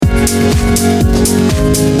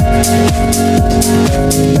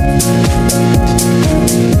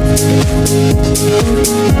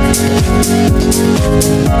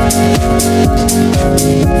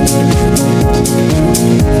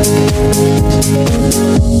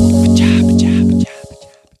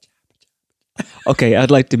Okay, I'd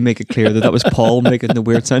like to make it clear that was Paul making the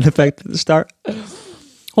weird sound effect at the start.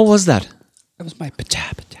 What was that? That was my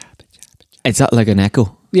Is that like an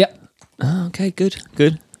echo? Yeah. Oh, okay, good.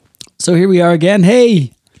 So here we are again.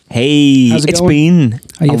 Hey, how's it It's going? been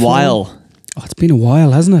How you a while. feeling? Oh, it's been a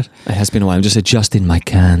while, hasn't it? It has been a while. I'm just adjusting my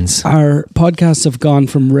cans. Our podcasts have gone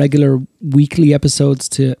from regular weekly episodes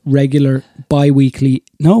to regular bi-weekly.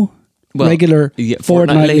 No, Well, regular yeah,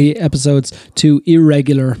 fortnightly episodes to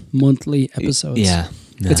irregular monthly episodes. Yeah.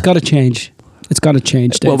 No. It's got to change. It's got to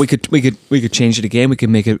change, Dave. Well, we could change it again. We could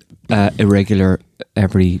make it irregular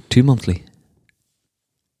every 2 monthly.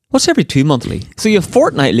 What's every 2 monthly? So you have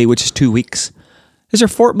fortnightly, which is 2 weeks. Is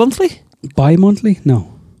there monthly? Bi-monthly?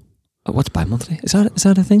 No. What's bi-monthly? Is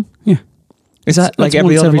that a thing? Yeah. Is that like That's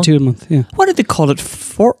every once other every month? 2 months? Yeah. What did they call it?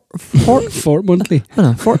 Fortmonthly.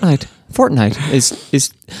 No, fortnight. Fortnight is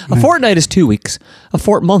a fortnight is 2 weeks.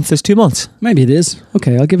 A month is 2 months. Maybe it is.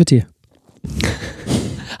 Okay, I'll give it to you.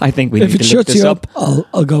 I think we If need it to look shuts this you up. up,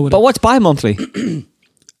 I'll go with But it. what's bi-monthly?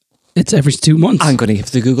 It's every 2 months. I'm going to have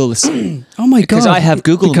to Google this. Oh my God. Because I have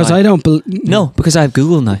Google Because now. I don't... No, because I have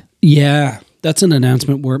Google now. Yeah, that's an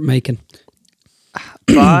announcement we're making.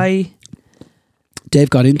 Bi-monthly. Dave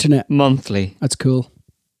got internet. That's cool.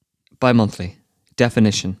 Bi-monthly.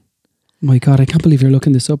 Definition. My God, I can't believe you're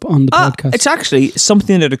looking this up on the podcast. It's actually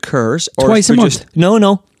something that occurs or Twice a month.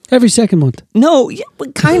 No. Every second month. No, yeah,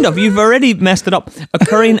 well, kind of. You've already messed it up.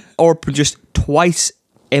 Occurring or produced twice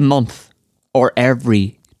a month or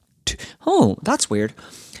every... Oh, that's weird.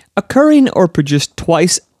 Occurring or produced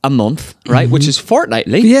twice a month, right? Which is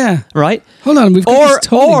fortnightly. Yeah. Right? Hold on, we've got this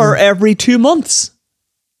totally or wrong. every 2 months.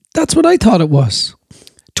 That's what I thought it was.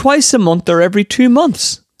 Twice a month or every 2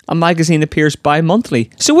 months. A magazine appears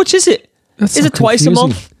bi-monthly. So which is it? That's Is so it twice confusing. a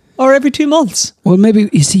month or every 2 months? Well, maybe,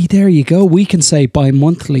 you see, there you go. We can say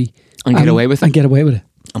bi-monthly. And get away with it. And get away with it.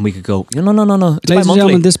 And we could go, no. It's Ladies and bi-monthly.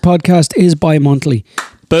 gentlemen, this podcast is bi-monthly.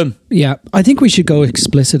 Boom. Yeah, I think we should go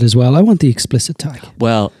explicit as well. I want the explicit tag.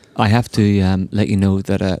 Well, I have to let you know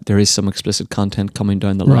that there is some explicit content coming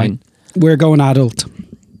down the line. We're going adult.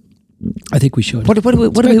 I think we should. What do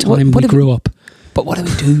we grew up. But what do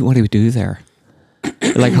we do? What do we do there?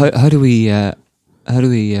 Like how do we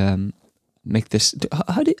make this?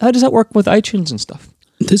 How does that work with iTunes and stuff?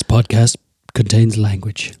 This podcast contains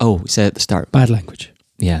language. Oh, we said at the start. Bad language.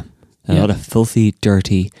 Yeah, a lot of filthy,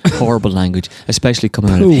 dirty, horrible language, especially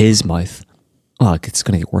coming out of his mouth. Well, it's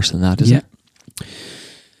going to get worse than that, isn't it?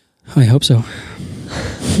 I hope so.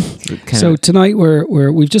 So tonight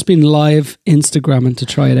we've just been live Instagramming to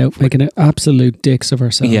try it out, making absolute dicks of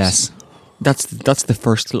ourselves. Yes, that's the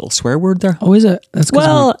first little swear word there. Oh, is it? That's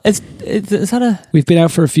is that a? We've been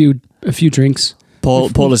out for a few drinks.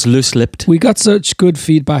 Paul is loose-lipped. We got such good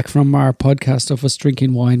feedback from our podcast of us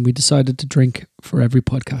drinking wine. We decided to drink for every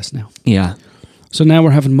podcast now. Yeah. So now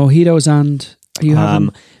we're having mojitos and are you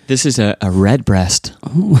having? This is a red breast.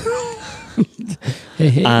 Oh.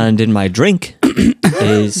 Hey. And in my drink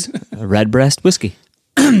is a red breast whiskey.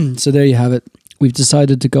 So there you have it. We've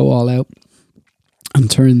decided to go all out and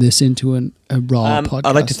turn this into a raw podcast.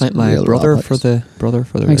 I'd like to thank my brother for the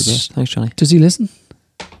red breast. Thanks, Johnny. Does he listen?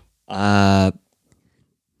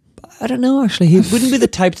 I don't know, actually. He wouldn't be the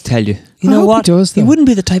type to tell you. You I know hope what? he does, though. He wouldn't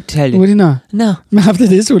be the type to tell you. Would he not? No. After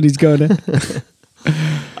this one, he's going to.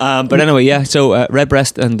 But anyway, yeah. So red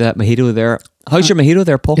breast and mojito there. How's your mojito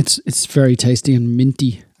there, Paul? It's very tasty and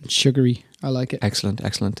minty and sugary. I like it. Excellent.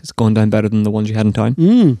 It's going down better than the ones you had in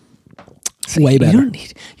town. Way better.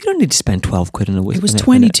 You don't need to spend 12 quid in a whiskey. It was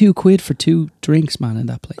 22 quid for 2 drinks, man, in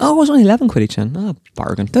that place. Oh, it was only 11 quid each then. Oh,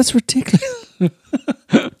 bargain. That's ridiculous.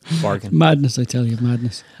 Bargain. Madness, I tell you,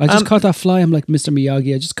 madness. I just caught that fly. I'm like Mr.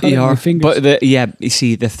 Miyagi. I just caught it with my fingers. But you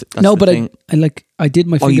see, that's no, the but thing. I did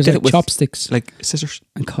my Oh, you fingers did like it with chopsticks like scissors,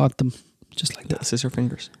 and caught them just like little that. scissor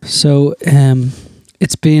fingers. So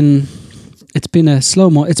it's been a slow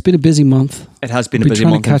month. It's been a busy month. It has been a We're busy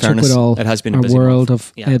trying month. to catch in up fairness, with all it has been a our busy world month.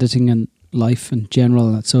 of Yeah. editing and life in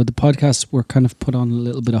general. So the podcasts were kind of put on a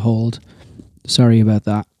little bit of hold. Sorry about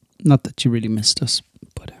that. Not that you really missed us,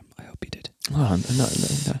 but I hope you did. Oh, no.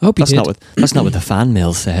 Hope you That's did. not what the fan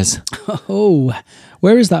mail says. Oh,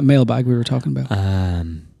 where is that mailbag we were talking about?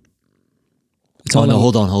 It's all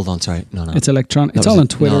hold on. Sorry, no. It's electronic. It's That all was on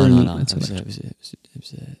Twitter. No. It's It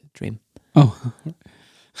was a dream. Oh,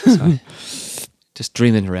 Sorry. Just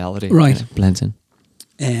dreaming reality. Right. It blends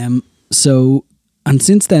in. So And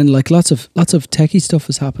since then, like lots of techie stuff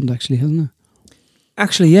has happened, actually, hasn't it?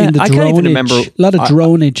 Actually, yeah. In the I can't even dronage. remember. A lot of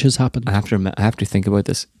dronage has happened. I have to think about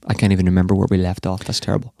this. I can't even remember where we left off. That's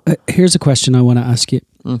terrible. Here's a question I want to ask you.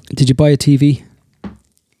 Did you buy a TV?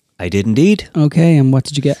 I did indeed. Okay, and what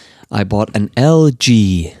did you get? I bought an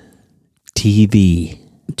LG TV.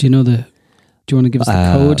 Do you want to give us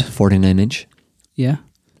the code? 49-inch. Yeah.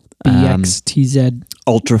 BXTZ.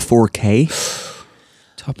 Ultra 4K.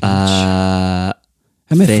 Top notch.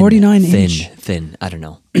 I meant Thin, 49 inch. Thin. I don't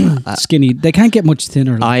know. Skinny. They can't get much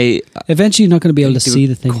thinner. Eventually, you're not going to be able to see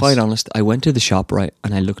the things. Quite honest, I went to the shop, right,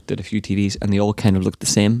 and I looked at a few TVs, and they all kind of looked the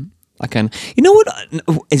same. You know what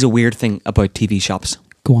is a weird thing about TV shops?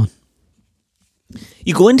 Go on.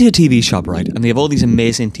 You go into a TV shop, right, and they have all these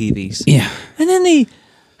amazing TVs. Yeah. And then they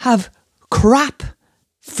have crap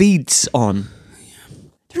feeds on.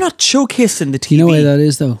 They're not showcasing the TV. You know why that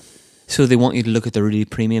is, though? So they want you to look at the really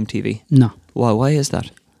premium TV. No. Why is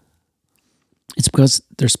that? It's because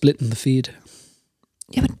they're splitting the feed.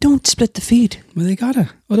 Yeah, but don't split the feed. Well, they gotta.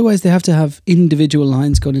 Otherwise, they have to have individual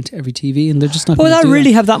lines going into every TV, and they're just not. Will going to that do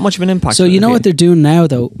really have that much of an impact? So you know what they're doing now,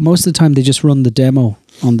 though. Most of the time, they just run the demo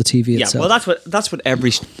on the TV Yeah, itself. well, that's what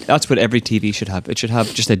every TV should have. It should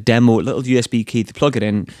have just a demo, little USB key to plug it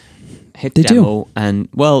in, hit They demo, and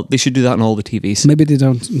well, they should do that on all the TVs. Maybe they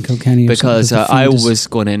don't in Kilkenny. Because I was was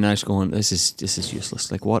going in and I was going, this is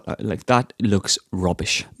useless. Like what? Like that looks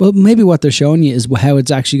rubbish. Well, maybe what they're showing you is how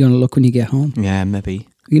it's actually going to look when you get home. Yeah, maybe.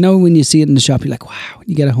 You know, when you see it in the shop, you're like, wow. When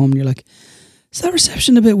you get it home, and you're like, is that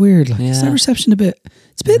reception a bit weird? Like, is that reception a bit?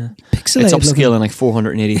 It's a bit pixelated. It's looking. upscaling like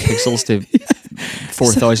 480 pixels to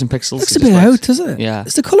 4,000 pixels. Looks a bit out, doesn't it? Yeah.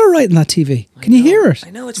 Is the colour right in that TV? Can you hear it? I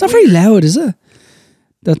know, it's not very loud, is it?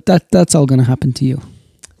 That's all going to happen to you.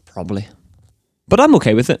 Probably. But I'm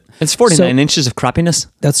okay with it. It's 49 inches of crappiness.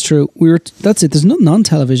 That's true. That's it. There's nothing on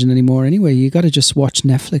television anymore anyway. You got to just watch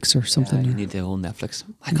Netflix or something. You need the whole Netflix.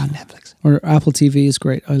 I got Netflix. Or Apple TV is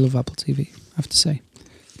great. I love Apple TV, I have to say.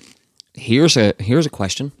 Here's a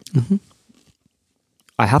question. Mm-hmm.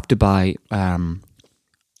 I have to buy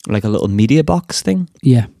like a little media box thing.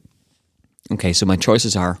 Yeah. Okay, so my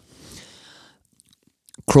choices are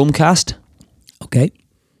Chromecast, Okay.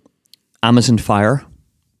 Amazon Fire,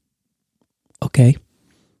 Okay.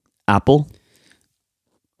 Apple,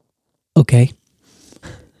 Okay.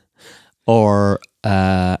 or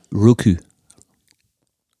Roku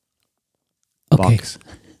Okay. box.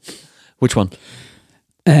 Which one?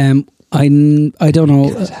 I don't know.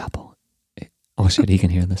 It's Apple. Oh shit, he can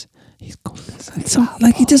hear this. He's going to say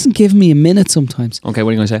Like he doesn't give me a minute sometimes. Okay, what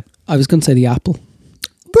are you going to say? I was going to say the Apple.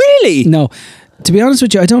 Really? No, to be honest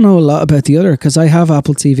with you, I don't know a lot about the other because I have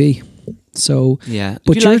Apple TV. So Yeah.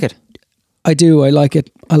 But Do you like it? I do. I like it.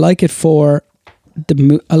 I like it for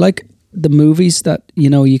I like the movies that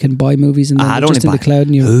you can buy movies and then they're just in the cloud.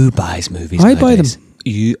 And Who buys movies? I buy them.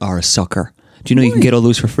 You are a sucker. Do you know you can get all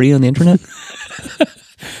those for free on the internet?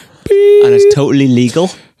 And it's totally legal.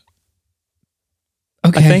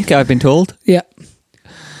 Okay. I think I've been told. Yeah.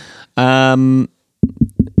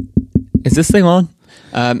 Is this thing on?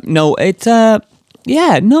 No, it's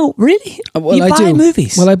yeah, no, really. Well, you I buy do.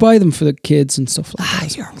 movies. Well, I buy them for the kids and stuff like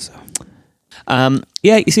that. you're-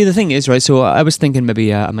 yeah, you see, the thing is, right? So I was thinking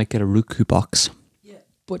maybe I might get a Roku box.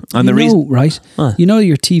 But And the reason- right? Huh. You know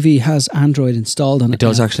your TV has Android installed on it. It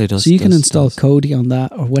does now. actually. It does. So you can does, install does. Kodi on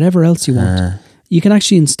that or whatever else you want. You can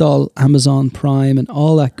actually install Amazon Prime and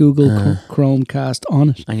all that Google Chromecast on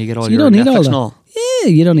it. And you get all So your you don't need Netflix all and that. all. Yeah,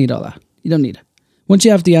 you don't need all that. You don't need it. Once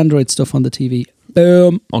you have the Android stuff on the TV,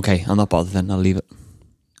 boom. Okay, I'll not bother then. I'll leave it.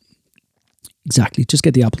 Exactly. Just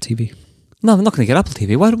get the Apple TV. No, I'm not going to get Apple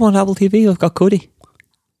TV. Why do I want Apple TV? I've got Kodi.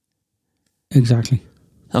 Exactly.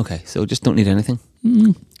 Okay, so just don't need anything.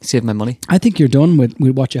 Save my money. I think you're done with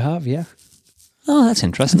what you have, yeah. Oh, that's I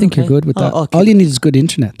interesting. think Okay. you're good with that. I'll keep All you need is good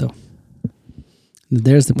internet, though.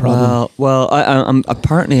 There's the problem. Well, I'm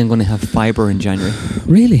apparently going to have fibre in January.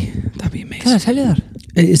 Really? That'd be amazing. Can I tell you that?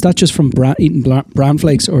 Is that just from eating bran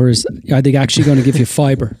flakes, or are they actually going to give you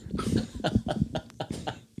fibre?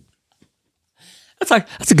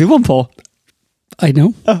 That's a good one, Paul. I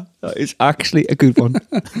know. That is actually a good one.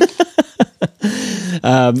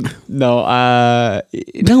 No,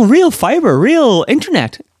 real fibre, real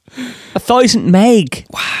internet. 1,000 meg.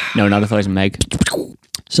 Wow. No, not 1,000 meg.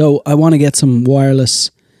 So I want to get some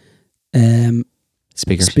wireless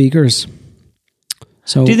Speakers.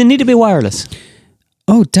 So Do they need to be wireless?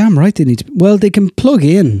 oh, damn right they need to. Well, they can plug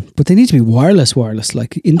in, but they need to be wireless,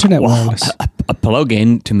 like internet wireless. A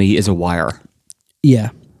plug-in to me is a wire. Yeah,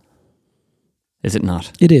 Is it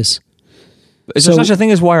not? it is. Is there So- such a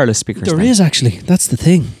thing as wireless speakers? There then? is actually. That's the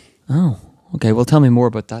thing. Oh, okay. Well, tell me more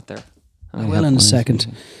about that there. I will in a second.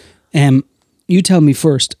 You tell me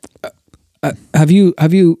first. Have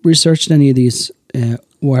you researched any of these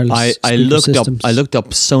wireless? I looked up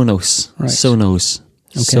Sonos. Right. Sonos.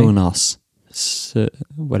 Okay. Sonos.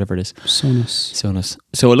 Whatever it is. Sonos.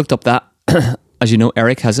 So I looked up that. As you know,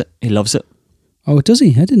 Eric has it. He loves it. Oh, does he?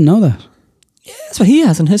 I didn't know that. Yeah, that's what he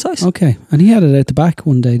has in his house. Okay, and he had it out the back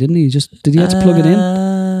one day, didn't he? Did he have to plug it in?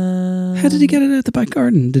 How did he get it out the back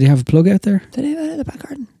garden? Did he have a plug out there? Did he have it out the back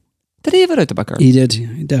garden? Did he have it out the back garden? He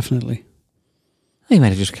did, definitely. He might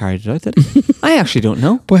have just carried it out, did he? I actually don't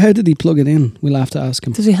know. But how did he plug it in? We'll have to ask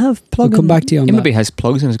him. Does he have plugs? We'll come back to you on he that. Maybe has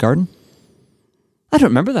plugs in his garden. I don't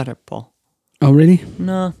remember that, Paul. Oh, really?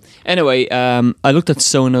 No. Anyway, I looked at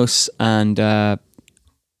Sonos and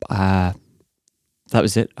that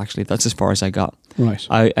was it, actually. That's as far as I got. Right.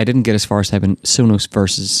 I didn't get as far as typing Sonos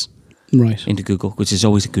versus Right. into Google, which is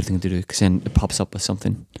always a good thing to do because then it pops up with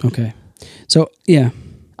something. Okay. So, yeah.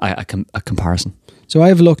 A comparison. So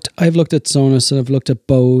I've looked at Sonos and I've looked at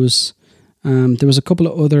Bose. There was a couple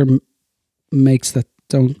of other makes that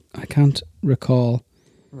I can't recall.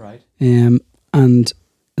 Right. And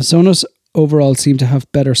Sonos overall seem to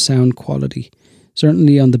have better sound quality.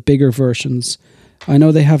 Certainly on the bigger versions. I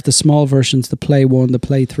know they have the small versions, the Play 1, the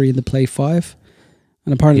Play 3 and the Play 5.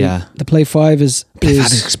 And apparently the Play 5 is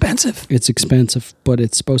expensive. It's expensive, but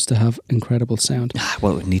it's supposed to have incredible sound.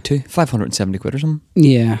 Well, it would need to. 570 quid or something.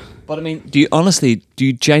 Yeah. But I mean, do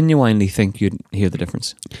you genuinely think you'd hear the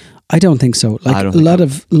difference? I don't think so. Like I don't a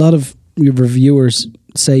lot of reviewers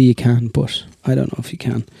say you can, but I don't know if you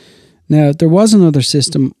can. Now, there was another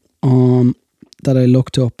system that I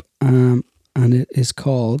looked up, and it is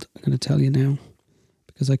called, I'm going to tell you now,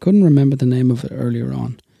 because I couldn't remember the name of it earlier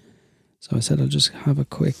on. So I said I'll just have a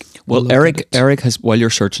quick. Well, Eric has, while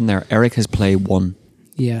you're searching there, Eric has Play 1.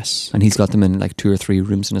 Yes. And he's got them in like 2 or 3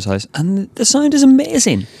 rooms in his house. And the sound is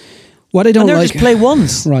amazing. What I don't and they're like. just Play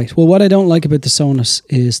 1s. Right. Well, what I don't like about the Sonos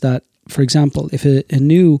is that, for example, if a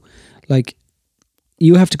new, like,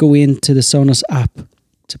 you have to go into the Sonos app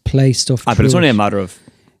to play stuff. But it's only a matter of,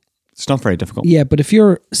 it's not very difficult. Yeah, but if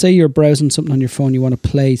you're browsing something on your phone, you want to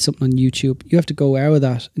play something on YouTube, you have to go out of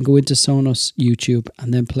that and go into Sonos YouTube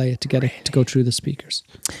and then play it to get it to go through the speakers.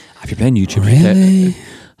 If you're playing YouTube, Really?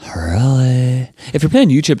 If you're playing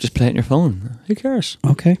YouTube, just play it on your phone. Who cares?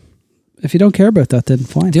 Okay. If you don't care about that, then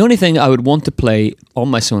fine. The only thing I would want to play on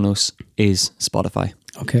my Sonos is Spotify.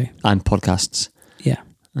 Okay. And podcasts. Yeah.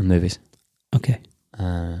 And movies. Okay.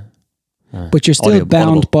 But you're still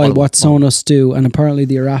bound by what Sonos do, and apparently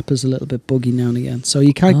their app is a little bit buggy now and again. So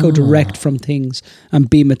you can't go direct from things and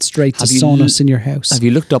beam it straight to Sonos in your house. Have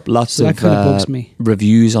you looked up lots So that kind of bugs me.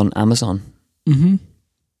 reviews on Amazon? Mm-hmm.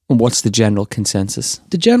 And what's the general consensus?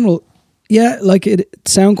 The general, like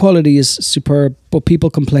sound quality is superb, but people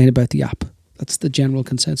complain about the app. That's the general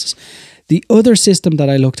consensus. The other system that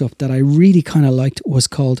I looked up that I really kind of liked was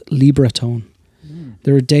called Libratone.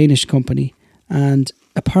 They're a Danish company, and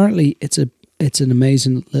apparently it's an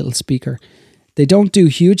amazing little speaker. They don't do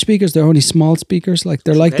huge speakers, they're only small speakers. Like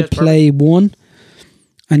they're like the Play 1,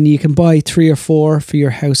 and you can buy 3 or 4 for your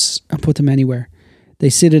house and put them anywhere. They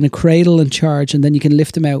sit in a cradle and charge, and then you can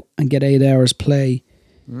lift them out and get 8 hours play,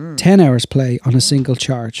 10 hours play on a single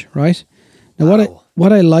charge, right? Now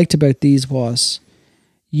what I liked about these was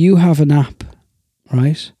you have an app,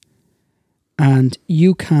 right? And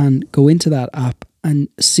you can go into that app and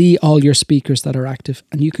see all your speakers that are active,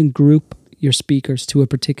 and you can group your speakers to a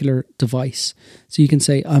particular device. So you can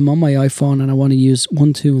say, I'm on my iPhone and I want to use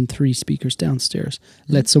 1, 2, and 3 speakers downstairs.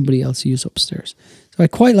 Let somebody else use upstairs. So I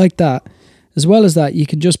quite like that. As well as that, you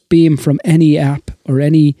can just beam from any app or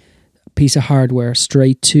any piece of hardware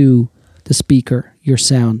straight to the speaker, your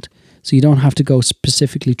sound. So you don't have to go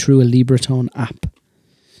specifically through a Libratone app.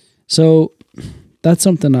 So that's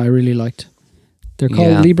something I really liked. They're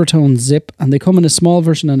called Libratone Zip, and they come in a small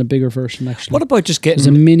version and a bigger version, actually. What about just getting...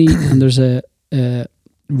 There's a mini and there's a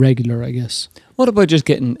regular, I guess. What about just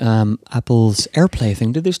getting Apple's AirPlay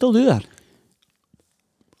thing? Did they still do that?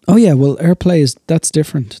 Oh yeah, well, AirPlay that's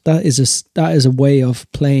different. That is a way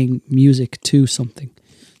of playing music to something.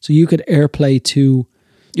 So you could AirPlay to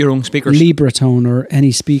your own speakers, Libratone or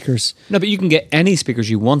any speakers. No, but you can get any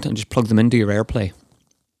speakers you want and just plug them into your AirPlay.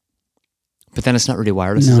 But then it's not really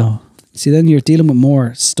wireless. No. See, then you're dealing with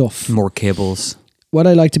more stuff. More cables. What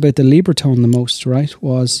I liked about the Libratone the most, right,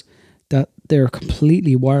 was that they're a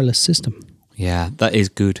completely wireless system. Yeah, that is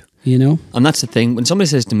good. You know? And that's the thing. When somebody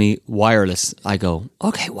says to me, wireless, I go,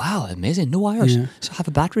 okay, wow, amazing. No wires. Yeah. So have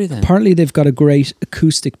a battery then. Apparently they've got a great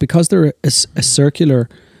acoustic because they're a circular,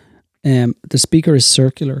 the speaker is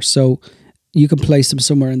circular. So you can place them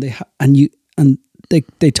somewhere and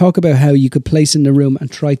they talk about how you could place in the room and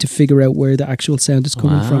try to figure out where the actual sound is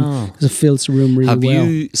coming from because it fills the room really Have well.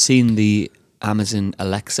 you seen the Amazon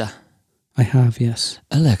Alexa? I have, yes.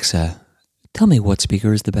 Alexa, tell me what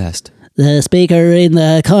speaker is the best. The speaker in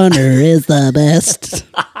the corner is the best.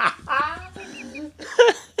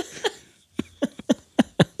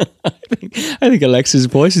 I think Alexa's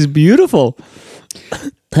voice is beautiful.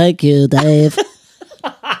 Thank you, Dave.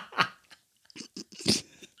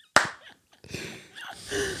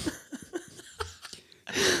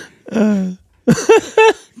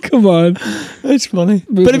 Come on. That's funny.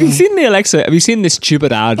 But have you seen the Alexa? Have you seen this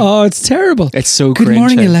stupid ad? Oh, it's terrible. It's so Good cringe.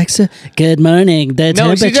 morning, Alexa. Good morning. The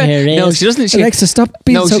temperature is... No, she doesn't. Alexa, stop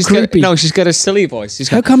being so creepy. She's got a silly voice.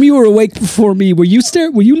 How come you were awake before me? Were you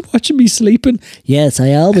watching me sleeping? Yes,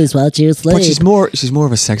 I always watch you sleep. But she's more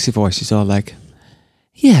of a sexy voice. She's all like,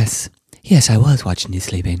 yes, I was watching you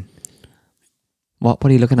sleeping. What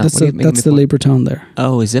are you looking at? That's the Libertone there.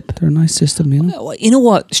 Oh, a Zip. They're a nice system, you know. You know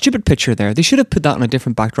what? Stupid picture there. They should have put that on a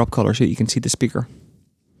different backdrop color so you can see the speaker.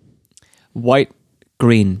 White,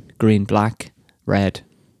 green, black, red.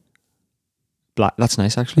 Black. That's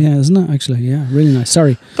nice, actually. Yeah, isn't it? Actually, yeah, really nice.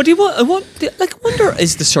 Sorry. But I wonder,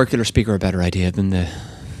 is the circular speaker a better idea than the...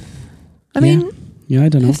 I mean... Yeah, I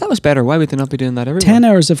don't know. If that was better, why would they not be doing that everywhere? 10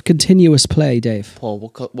 hours of continuous play, Dave.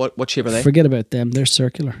 Paul, what shape are they? Forget about them. They're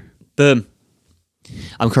circular. Boom.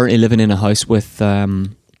 I'm currently living in a house with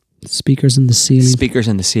speakers in the ceiling. Speakers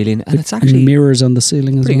in the ceiling, and it's actually mirrors on the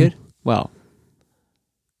ceiling as well. Pretty good. Well,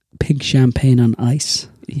 pink champagne on ice.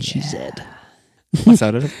 She said. What's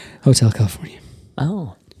that? Hotel California.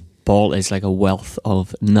 Oh, Paul is like a wealth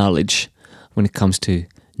of knowledge when it comes to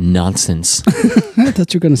nonsense. I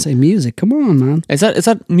thought you were going to say music. Come on, man. Is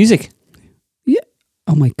that music? Yeah.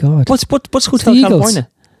 Oh my God. What's Hotel California?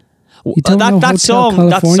 You don't know that Hotel song,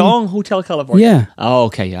 California? Hotel California. Yeah. Oh,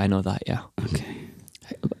 okay. Yeah, I know that. Yeah. Okay.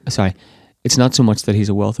 Sorry, it's not so much that he's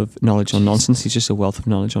a wealth of knowledge on nonsense. He's just a wealth of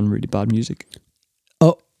knowledge on really bad music.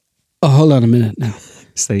 Oh, hold on a minute now.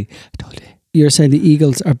 Say, you're saying the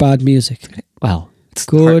Eagles are bad music? Well,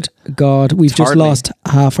 good God, we've just lost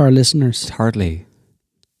half our listeners. It's hardly.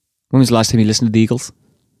 When was the last time you listened to the Eagles?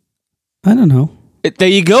 I don't know. There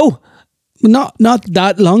you go. Not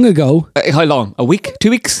that long ago. How long? A week? 2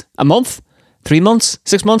 weeks? A month? 3 months?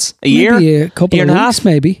 6 months? A year? Maybe a couple year of and weeks, a half?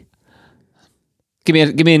 maybe. Give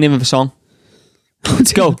me a name of a song.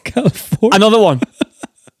 Let's go. California.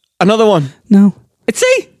 Another one. No.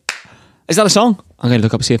 See? Is that a song? I'm going to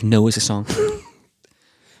look up and see if No is a song.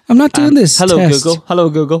 I'm not doing this. Hello, test. Google. Hello,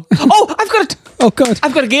 Google. Oh, I've got it. Oh, God.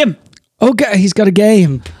 I've got a game. Okay, he's got a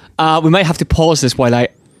game. We might have to pause this while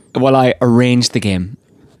I arrange the game.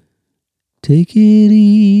 Take it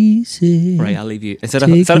easy. Right, I'll leave you. Is that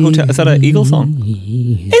an Eagle song?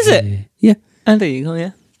 Is it? Yeah. And there you go,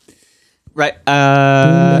 yeah. Right,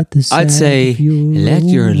 I'd say let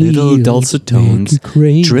your little dulcet tones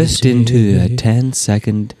drift into a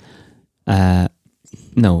 10-second.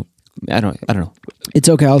 No, I don't know. It's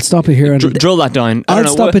okay. I'll stop it here. And drill that down. I'll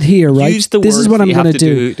stop it here. Right. Use the this is what I'm going to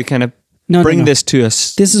do to kind of bring this to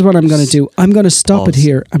us. This is what I'm going to do. I'm going to stop it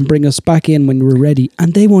here and bring us back in when we're ready,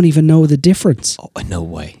 and they won't even know the difference. Oh, no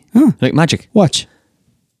way! Huh. Like magic. Watch.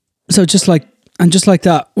 So just like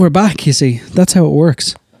that, we're back. You see, that's how it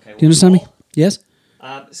works. Okay, do you understand me? Yes.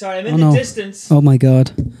 Sorry, I'm in the distance. Oh my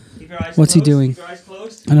God! Keep your eyes what's closed. he doing? Keep your eyes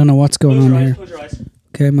closed. I don't know what's going on here. Close your eyes.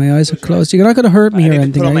 Okay, my eyes are closed. You're not going to hurt me or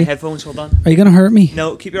anything, Put on are my you? headphones. Hold on. Are you going to hurt me?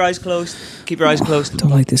 No, keep your eyes closed. Keep your eyes closed. I don't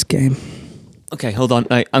like this game. Okay, hold on.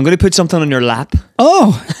 Right, I'm going to put something on your lap.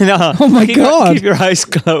 Oh! No, oh my God! Keep your eyes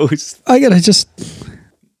closed. I gotta just...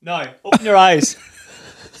 No, open your eyes.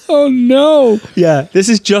 Oh no! Yeah, this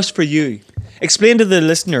is just for you. Explain to the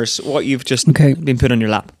listeners what you've just been put on your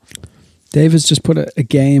lap. David's just put a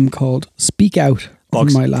game called Speak Out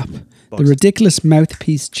on my lap. The Ridiculous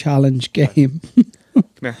Mouthpiece Challenge game. Come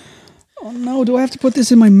here. Oh no, do I have to put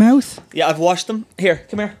this in my mouth? Yeah, I've washed them. Here,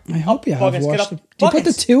 come here. I hope you have Boggins, washed them. Do you put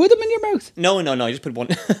the two of them in your mouth? No, you just put one.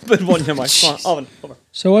 Put one in your mouth. Come on, Owen, over.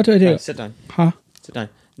 So what do I do? Right, sit down. Huh? Sit down.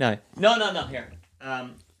 No, here.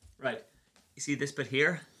 Right. You see this bit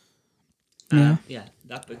here? Yeah. Yeah,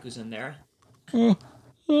 that bit goes in there.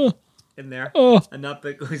 In there. Oh. And that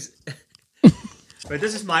bit goes... Right,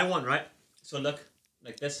 this is my one, right? So look,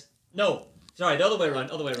 like this. No, sorry, the other way around.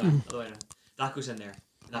 That goes in there.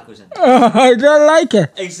 And that goes in there. I don't like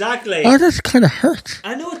it. Exactly. Oh, that kind of hurts.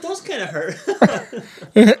 I know it does kind of hurt.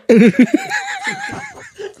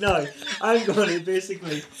 No, I'm going to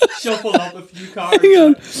basically shuffle up a few cards. Hang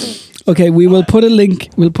on. Okay, we will put a link.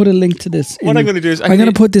 We'll put a link to this. What I'm going to do is I'm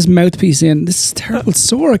going to put this mouthpiece in. This is terrible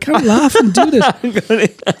sore. I can't laugh and do this.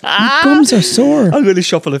 My gums are sore. I'm going to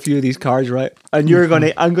shuffle a few of these cards, right? And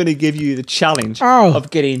I'm going to give you the challenge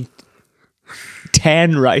of getting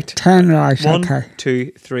 10 right. 10 right. 1, okay.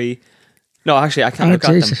 2, 3. No, actually, I can't. I've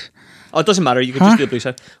got Jesus. them. Oh, it doesn't matter. You can just do the blue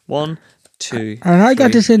side. 1, 2. And I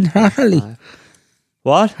got 3, this in properly. 5.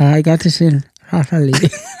 What? I got this in properly.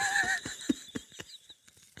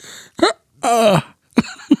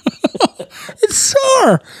 It's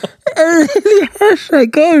sore. It really hurts my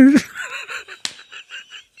gums.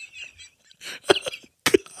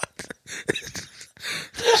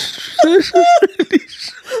 This is really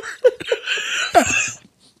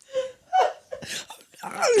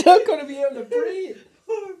I'm not going to be able to breathe.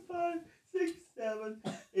 4, 5, 6, 7,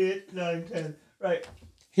 8, 9, 10. Right.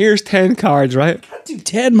 Here's 10 cards, right? Can't do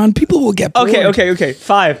 10, man. People will get bored. Okay.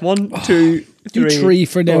 5. 1, 2, 3. Do 3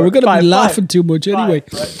 for now. 4, We're going to 5, be laughing too much anyway.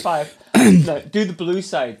 5, right, 5. No, do the blue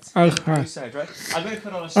sides. Okay. The blue side, right? I'm going to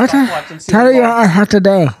put on a stopwatch and see Tell how you what long. I have to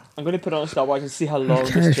do. I'm going to put on a stopwatch and see how long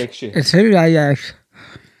this takes you. It's who I ask.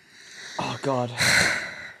 Oh, God.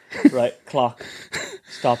 Right, clock.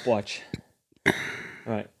 Stopwatch.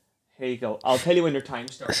 Right, here you go. I'll tell you when your time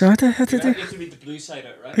starts. So what do I have to You do? have to read the blue side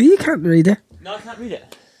out, right? You can't read it. No, I can't read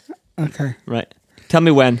it. Okay. Right. Tell me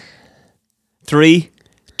when. 3,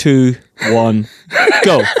 2, 1,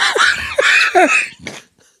 go.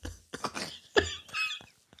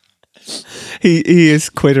 He is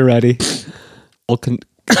quit already. All contained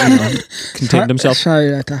himself. Sorry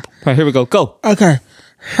about that. Right, here we go. Go. Okay.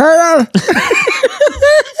 Hello.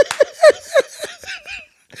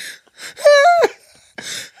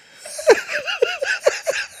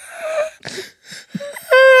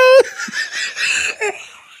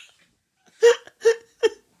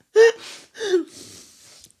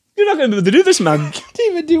 You're not going to be able to do this, man. Can't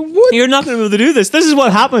even do what? You're not going to be able to do this. This is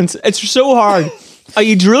what happens. It's so hard. Are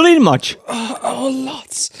you drilling much? Oh,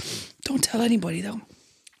 lots. Don't tell anybody though.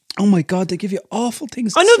 Oh my God, they give you awful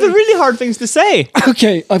things. I know they're really hard things to say.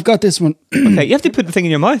 Okay, I've got this one. Okay, you have to put the thing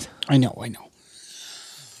in your mouth. I know.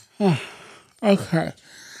 Okay.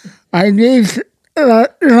 I need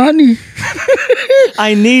Ronnie.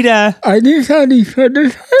 I need Honey for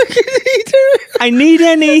the calculator. I need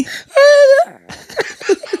any.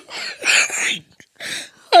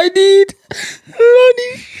 I need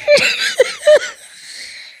Ronnie.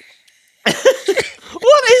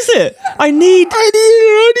 What is it? I need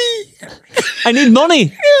Ronnie. I need money.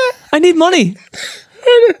 Yeah. I need money.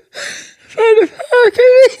 For the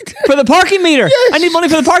calculator. For the parking meter. Yes. I need money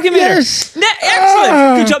for the parking meter. Yes.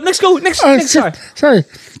 Excellent. Good job. Next go. Next card. Sorry.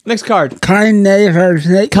 Next card. Kind neighbours.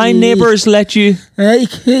 Kind neighbours let you.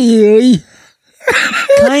 Like you.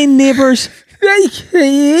 Kind neighbours Like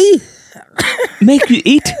you. make you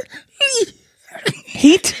eat.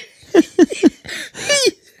 Heat.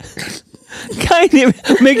 Kind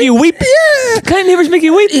neighbours make you weep. Yeah. Kind neighbours make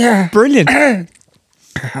you weep. Yeah. Brilliant.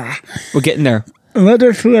 We're getting there.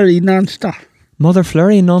 Mother flurry non-stop. Mother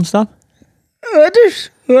flurry non-stop. Mother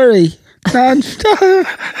flurry non-stop.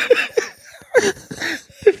 I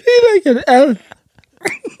feel like an elf.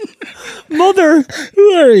 Mother.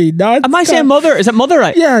 Flurry non-stop. Am I saying mother? Is that mother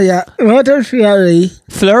right? Yeah. Mother flurry.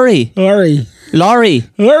 Flurry. Flurry. Lorry.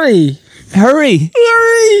 Flurry. Hurry.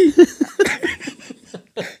 Flurry.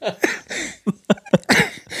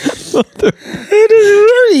 It is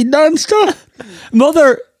worry non-stop.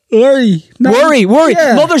 Mother. Worry. Worry.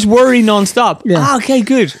 Yeah. Mother's worry non-stop. Yeah. Ah, okay,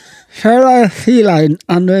 good. Feral feline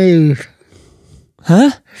on the move.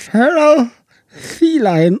 Huh? Feral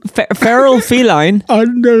feline Feral feline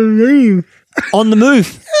on the move. on the move.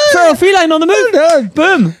 Feral feline on the move. Well done.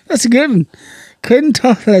 Boom. That's a good one.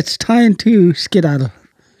 Quintuplets time to skedaddle.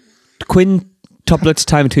 Quintuplets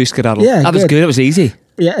time to skedaddle. Yeah, that was good. good. That was easy.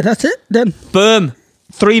 Yeah, that's it then. Boom.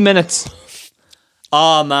 3 minutes.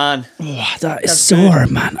 Oh, man. Oh, that is That's sore,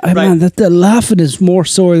 good. man. Right. Man, that the laughing is more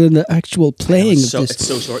sore than the actual playing of this. It's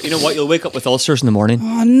so sore. You know what? You'll wake up with ulcers in the morning.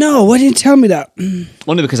 Oh no! Why didn't you tell me that?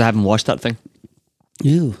 Only because I haven't washed that thing.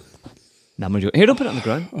 You. No, I'm gonna do it. Here, don't put it on the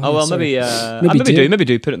ground. Oh, well, sorry. maybe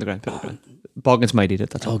do. Put it on the ground. Put it on the ground. Boggins might eat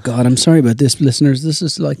it. That's all. Oh God, I'm sorry about this, listeners. This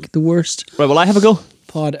is like the worst Right, will I have a go?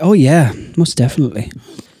 pod. Oh yeah, most definitely.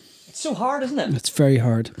 It's so hard, isn't it? It's very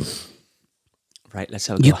hard. Right, let's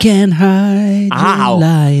have a go. You can hide Ow. your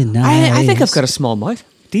lying I think I've eyes. got a small mouth.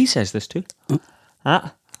 Dee says this too.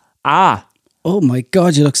 Ah. Oh my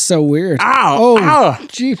God, you look so weird. Ow. Oh, Ow.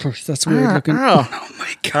 jeepers, that's weird looking. Ow. Oh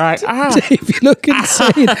my God. Right. Ow. Dave, you look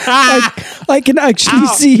insane. I can actually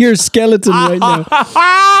see your skeleton right now.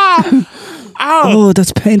 Ow. Oh,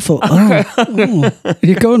 that's painful. Oh,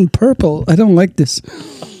 you're going purple. I don't like this.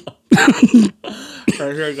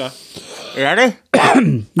 Right, here we go. You ready?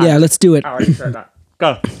 Yeah, let's do it. All right, start that. Go.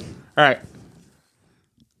 All right.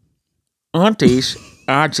 Auntie's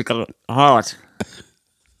magical heart.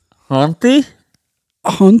 Auntie?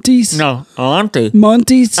 Hunties? No, auntie.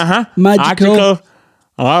 Monty's? Uh-huh. Magical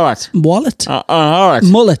heart. wallet? Heart.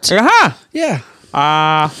 Mullet? Yeah.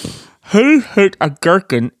 Yeah. Who hid a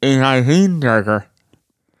gherkin in a hamburger?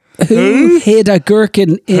 Who hid a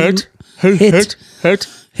gherkin in... Hid. Who hid. hid.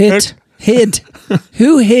 Hid. Hid.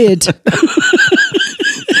 Who hid?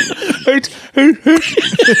 Hid. Who hid.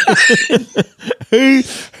 Who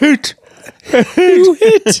hid. Who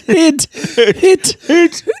hid? Hid. Hid.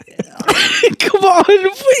 Hid. Come on.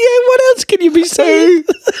 Yeah, what else can you be saying?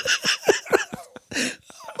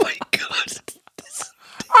 Oh my God.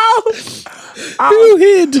 Ow. Who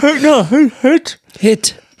hid? No, who hid.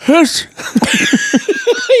 Hid. Hid.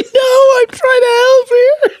 I know. I'm trying to help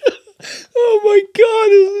here. Oh my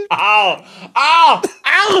God. Ow! Ow!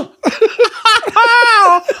 Ow!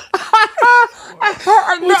 Ow!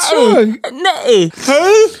 What's wrong? Netty.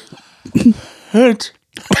 Who? Hurt.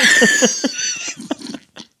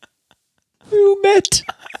 Who met?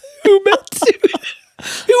 Who met?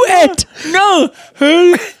 Who ate? No.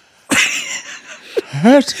 Who?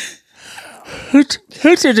 Hurt.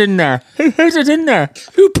 Hurt it in there. Who hurt it in there?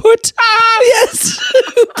 Who put? Yes.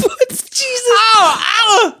 Who put? Jesus. Ow!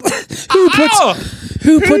 Ow! Who put? Ow!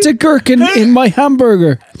 Who put a gherkin in my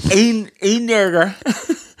hamburger? Einberger.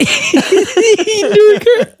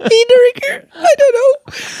 Einberger. I don't know.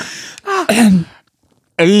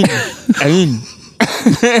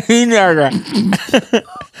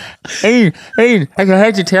 Einberger. Like a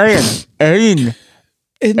vegetarian.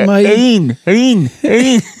 In my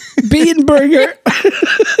bean burger.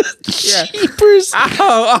 Yeah. Jeepers.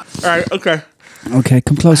 Ow. All right. Okay. Okay,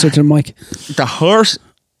 come closer to the mic. The horse.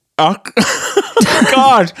 Oh,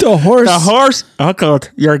 God. The horse. The horse huckled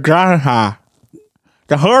your grandpa.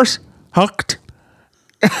 The horse hucked.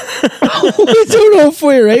 I don't know if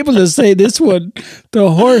we're able to say this one.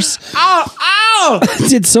 The horse Ow! Ow!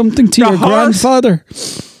 did something to your horse- grandfather.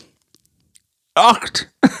 Hucked.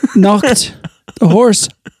 Knocked. The horse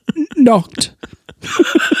knocked.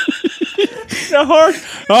 The horse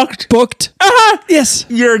hucked. Booked. Yes.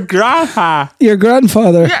 Your grandpa. Your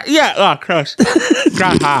grandfather. Yeah. Oh, close.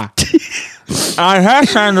 Grandpa. My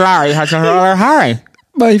best friend Larry has another Harry.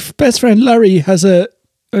 My best friend Larry has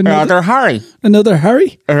Another Harry. another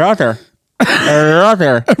Harry. Another.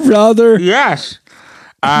 Rather. Yes.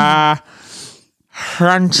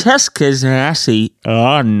 Francesca's messy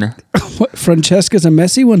on. What, Francesca's a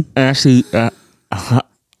messy one. Messy.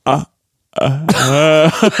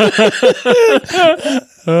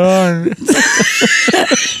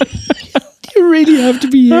 You really have to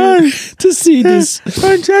be here to see this.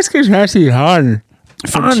 Francesca's messy on.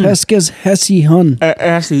 Francesca's Hesse Hun.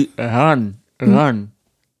 Messy on.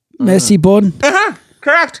 Messy bun.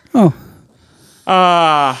 Correct. Oh,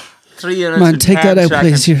 3 minutes. man, and take 10 that out,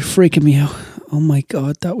 seconds. please. You're freaking me out. Oh my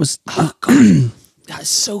God, that was. That's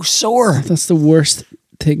so sore. That's the worst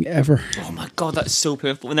thing ever. Oh my God, that's so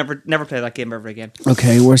painful. We'll never play that game ever again.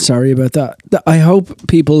 Okay, we're sorry about that. I hope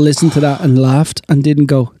people listened to that and laughed and didn't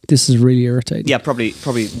go, this is really irritating. Yeah, probably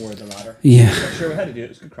more of the latter. Yeah. Sure, we had to do it. It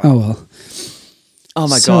was good crack. Oh, well. Oh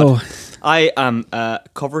my So- God. I am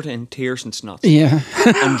covered in tears and snot Yeah.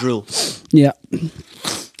 and drool. Yeah.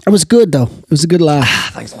 It was good, though. It was a good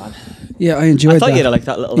laugh. Thanks, man. Yeah, I enjoyed I thought that. you'd like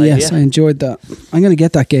that little Yes, I idea. enjoyed that. I'm going to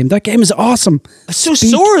get that game. That game is awesome. It's so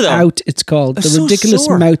Speak sore, though. Out, it's called. It's The so Ridiculous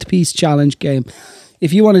sore. Mouthpiece Challenge game.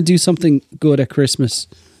 If you want to do something good at Christmas,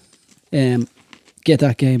 get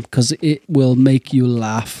that game because it will make you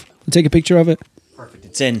laugh. We'll take a picture of it. Perfect.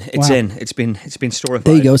 It's in. It's Wow. in. It's been storified.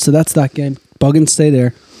 There you go. So that's that game. Buggin', stay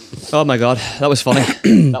there. Oh my God, that was funny.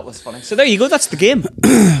 That was funny. So there you go. That's the game.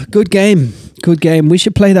 Good game. Good game. We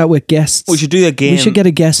should play that with guests. We should do a game. We should get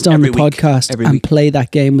a guest on every the week. podcast Every and week. play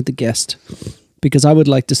that game with the guest because I would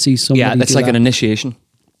like to see somebody. Yeah, that's do like that. an initiation.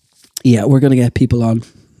 Yeah, we're going to get people on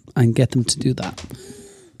and get them to do that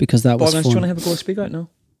because that was Boggins, do you fun. want to have a go at Speak Out? No?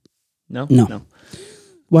 No.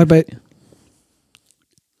 What about?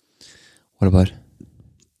 What about?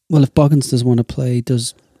 Well, if Boggins does want to play,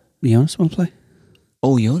 does Jonas want to play?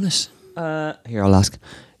 Oh, Jonas. Here, I'll ask.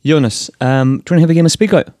 Jonas, do you want to have a game of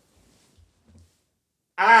Speak Out?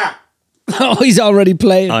 Oh, he's already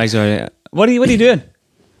playing. Oh, sorry. What are you doing?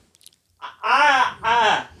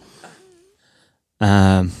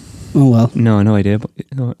 Oh well, No idea. But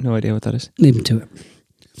no idea what that is. leave him to it.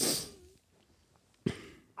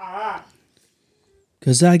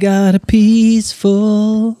 Cause I got a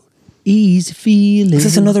peaceful Easy feeling. Is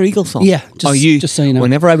this another Eagle song? Yeah, just so you know.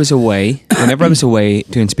 Whenever I was away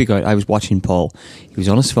doing Speak Out, I was watching Paul. He was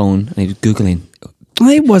on his phone and he was Googling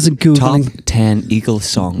I wasn't Googling. top 10 Eagle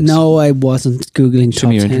songs. No, I wasn't Googling Show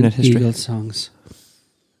me your top 10 internet history. Eagle songs.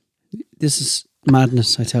 This is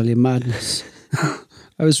madness, I tell you, madness.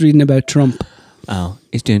 I was reading about Trump. Oh,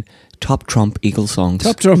 he's doing top Trump Eagle songs.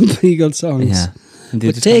 Top Trump Eagle songs. Yeah. And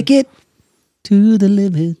But take it to the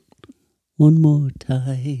limit one more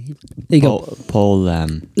time. There you go. Paul There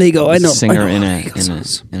you go. I know. singer I know in Eagle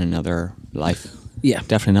songs. another life. Yeah.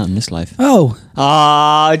 Definitely not in this life. Oh,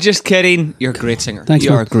 Just kidding. You're a great singer. Thanks,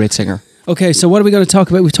 You're man. a great singer. okay. So what are we going to talk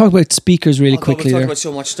about? We've talked about speakers really quickly We'll there. talk about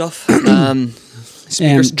so much stuff.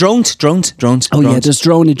 Speakers. Drones. Oh yeah, there's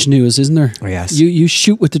dronage news, isn't there? Oh, yes. You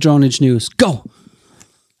shoot with the dronage news. Go.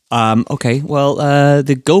 Okay, well,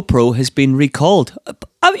 the GoPro has been recalled.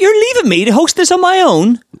 You're leaving me to host this on my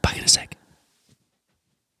own? Back in a sec.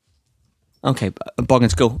 Okay,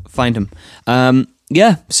 Boggins, go. Find him.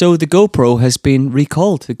 Yeah, so the GoPro has been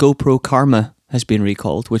recalled. The GoPro Karma has been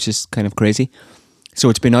recalled, which is kind of crazy. So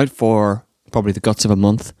it's been out for probably the guts of a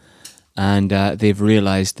month, and they've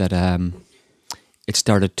realised that it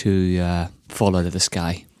started to fall out of the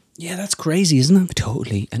sky. Yeah, that's crazy, isn't it?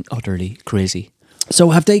 Totally and utterly crazy.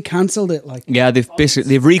 So have they cancelled it? Like Yeah,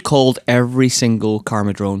 they've recalled every single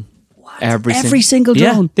Karma drone. Every single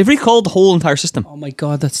Yeah, drone? they've recalled the whole entire system. Oh my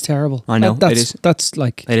god, that's terrible. I know, That's, it is. That's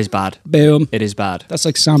like It is bad. boom. It is bad. That's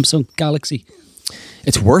like Samsung Galaxy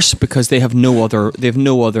It's worse because they have no other. They have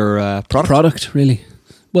no other product. product, really.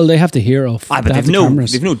 Well, they have the Hero. But they have they've the no.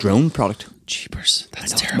 cameras. They've no drone product. Jeepers,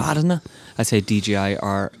 that's It's terrible. bad, isn't it? I'd say DJI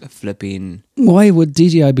are flipping. Why would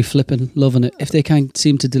DJI be flipping, loving it if they can't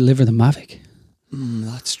seem to deliver the Mavic?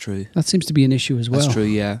 That's true. That seems to be an issue as well. That's true.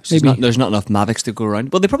 Yeah. So Maybe- there's not enough Mavics to go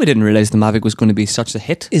around. Well, they probably didn't realize the Mavic was going to be such a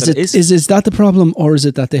hit. Is that it is that the problem, or is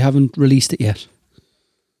it that they haven't released it yet?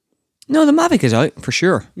 No, the Mavic is out for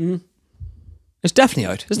sure. It's definitely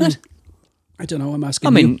out, isn't it? I don't know. I'm asking.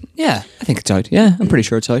 I mean, yeah, I think it's out. Yeah, I'm pretty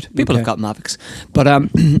sure it's out. People have got Mavics, but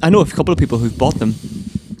I know of a couple of people who've bought them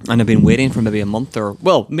and have been waiting for maybe a month or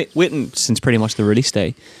waiting since pretty much the release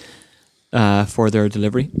day for their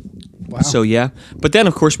delivery. Wow. So yeah, but then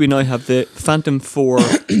of course we now have the Phantom 4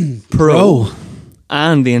 Pro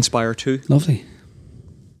and the Inspire 2. Lovely.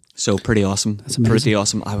 So pretty awesome. That's amazing. Pretty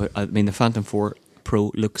awesome. I mean, the Phantom 4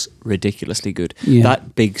 Pro looks ridiculously good. Yeah.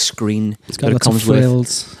 That big screen It's got that it lots of comes with.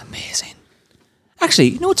 frills. Amazing. Actually,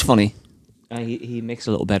 you know what's funny? He makes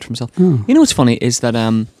a little bed for himself. Oh. You know what's funny is that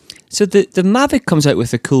so the Mavic comes out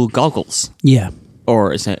with the cool goggles, Yeah.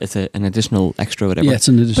 or it's an additional extra, whatever. Yeah, it's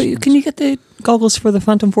an additional. But can you get the goggles for the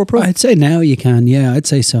Phantom 4 Pro? I'd say now you can. Yeah, I'd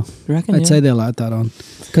say so. You reckon? I'd Yeah? say they'll add that on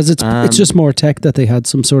because it's just more tech that they had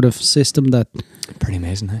some sort of system that. Pretty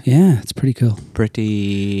amazing. Eh? Yeah, it's pretty cool.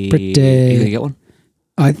 Pretty. Pretty- You gonna get one?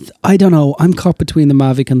 I don't know. I'm caught between the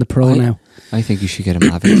Mavic and the Pro now. I think you should get a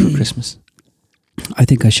Mavic for Christmas. I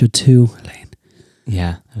think I should too, Elaine.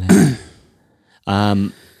 Yeah.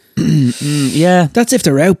 Yeah. That's if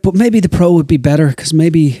they're out, but maybe the Pro would be better because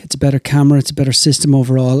maybe it's a better camera, it's a better system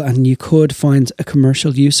overall, and you could find a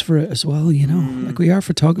commercial use for it as well. You know, like we are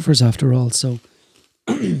photographers after all, so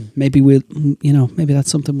maybe maybe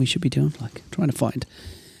that's something we should be doing, like trying to find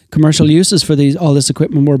commercial uses for all this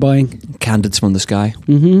equipment we're buying. Candids from the sky.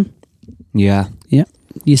 Mm-hmm. Yeah. Yeah,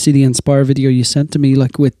 you see the Inspire video you sent to me,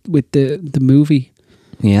 like with the movie.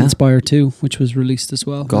 Yeah. Inspire 2, which was released as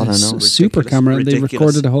well. God, I It's know. a super Ridiculous. camera, and they Ridiculous.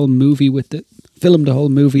 recorded a whole movie with it, filmed a whole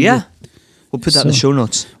movie. Yeah. We'll put that in the So- show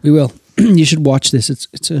notes. We will. You should watch this.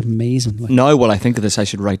 It's amazing. Like, Now, while I think of this, I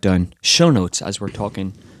should write down show notes as we're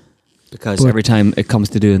talking, because But- every time it comes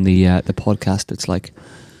to doing the podcast, it's like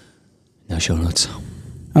no show notes.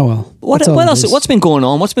 oh well. What That's all it else? is. What's been going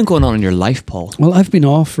on? What's been going on in your life, Paul? Well, I've been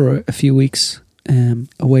off for a few weeks,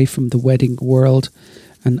 away from the wedding world,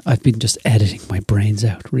 and I've been just editing my brains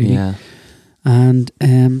out, really. Yeah. And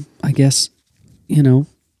I guess,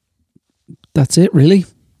 that's it, really.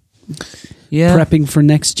 Yeah. Prepping for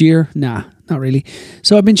next year? Nah, not really.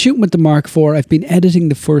 So I've been shooting with the Mark IV. I've been editing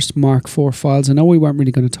the first Mark IV files. I know we weren't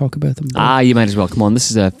really going to talk about them. but- You might as well. Come on,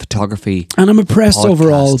 this is a photography. and I'm impressed podcast.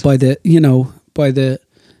 overall by the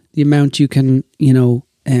amount you can,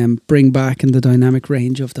 bring back in the dynamic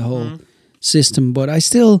range of the whole system. But I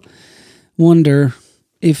still wonder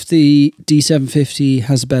if the D750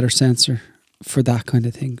 has a better sensor for that kind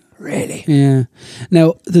of thing. Really? Yeah.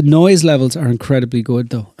 Now, the noise levels are incredibly good,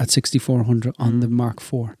 though, at 6400 on the Mark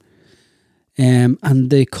IV. And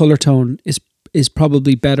the color tone is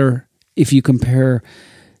probably better if you compare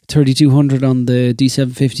 3200 on the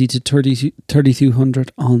D750 to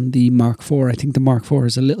 3200 on the Mark IV. I think the Mark IV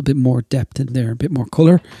has a little bit more depth in there, a bit more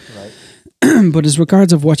colour. Right. But as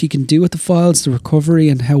regards of what you can do with the files, the recovery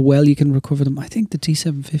and how well you can recover them, I think the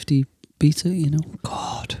D750 beats it, you know.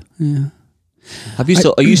 God. Yeah. Are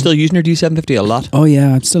you still using your D750 a lot? Oh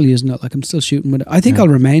yeah, I'm still using it. Like I'm still shooting with it. I think I'll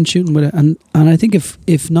remain shooting with it, and I think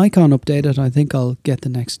if Nikon update it, I think I'll get the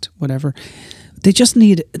next whatever. They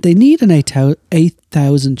need an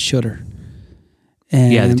 8,000 shutter.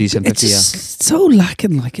 Yeah, the D750. It's so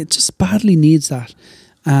lacking. Like it just badly needs that,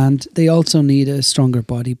 and they also need a stronger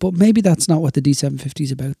body. But maybe that's not what the D750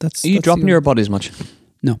 is about. Are you dropping your body as much?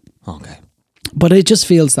 No. Okay. But it just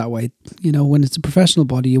feels that way. You know, when it's a professional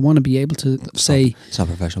body, you want to be able to say... It's not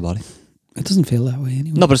a professional body. It doesn't feel that way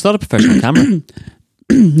anyway. No, but it's not a professional camera.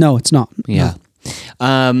 No, it's not. Yeah.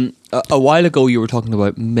 No. A while ago, you were talking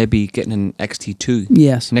about maybe getting an XT2.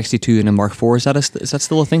 Yes. An XT2 and a Mark IV. Is that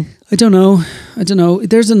still a thing? I don't know.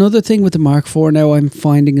 There's another thing with the Mark IV now I'm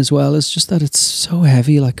finding as well. It's just that it's so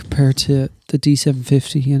heavy, like compared to the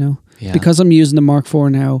D750, you know. Yeah. Because I'm using the Mark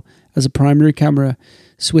IV now as a primary camera,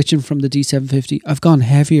 switching from the D750, I've gone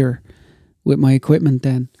heavier with my equipment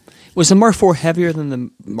then. Was the Mark IV heavier than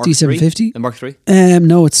the Mark D750? III? The Mark III?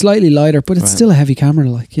 No, it's slightly lighter, but it's still a heavy camera,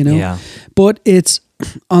 like, you know. Yeah. But it's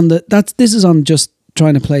on this is on just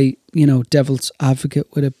trying to play, you know, devil's advocate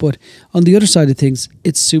with it. But on the other side of things,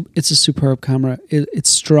 it's a superb camera. It's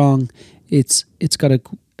strong. It's got a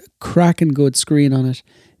cracking good screen on it.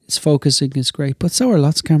 Its focusing is great, but so are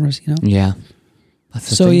lots of cameras, you know. Yeah.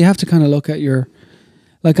 That's so you have to kind of look at your...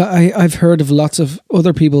 Like I've heard of lots of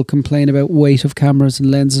other people complain about weight of cameras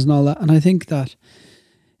and lenses and all that, and I think that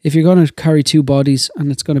if you're going to carry two bodies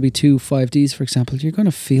and it's going to be two 5Ds, for example, you're going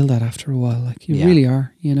to feel that after a while. Like you really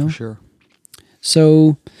are, you know. For sure.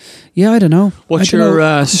 So, yeah, I don't know. What's your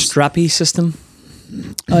strappy system?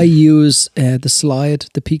 I use the Slide,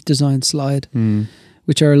 the Peak Design Slide,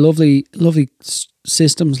 which are lovely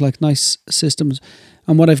systems, like nice systems.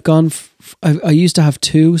 And what I've gone, I used to have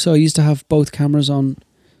two, so I used to have both cameras on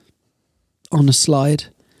a slide.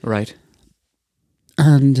 Right.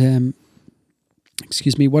 And,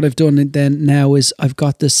 excuse me, what I've done then now is I've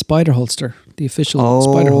got this Spider holster, the official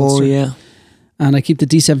Spider holster. Oh, yeah. And I keep the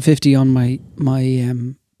D750 on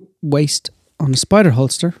my waist on a Spider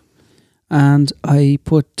holster. And I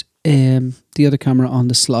put the other camera on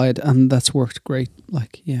the Slide, and that's worked great.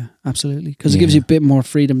 Like, yeah, absolutely. Because it gives you a bit more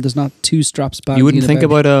freedom. There's not two straps back. You wouldn't think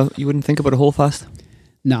about a Holdfast?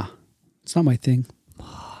 Nah, it's not my thing.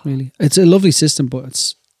 Really, it's a lovely system, but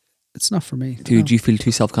it's not for me. Do you feel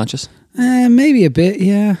too self-conscious? Maybe a bit,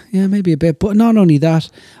 yeah, maybe a bit. But not only that,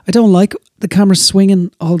 I don't like the camera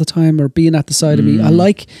swinging all the time or being at the side of me. I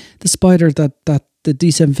like the Spider that the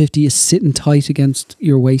D750 is sitting tight against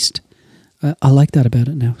your waist. I like that about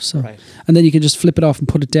it now. So, right. And then you can just flip it off and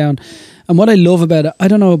put it down. And what I love about it, I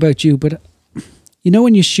don't know about you, but you know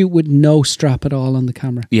when you shoot with no strap at all on the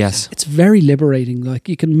camera? Yes. It's very liberating. Like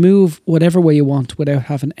you can move whatever way you want without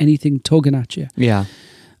having anything tugging at you. Yeah.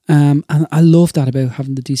 And I love that about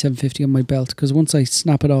having the D750 on my belt, because once I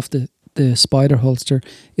snap it off the Spider holster,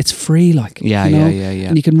 it's free, like, yeah, you know? yeah.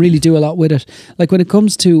 And you can really do a lot with it. Like when it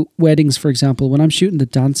comes to weddings, for example, when I'm shooting the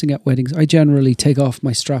dancing at weddings, I generally take off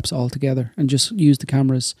my straps altogether and just use the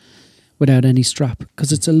cameras without any strap,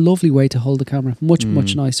 because it's a lovely way to hold the camera. Much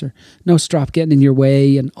nicer. No strap getting in your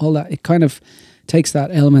way and all that. It kind of takes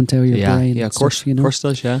that element out of your brain. Yeah, of course. You know? Of course it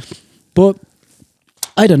does, yeah. But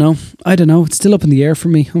I don't know. It's still up in the air for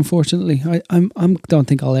me, unfortunately. I don't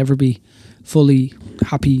think I'll ever be fully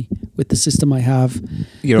happy with the system I have.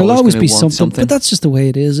 There'll always be something, but that's just the way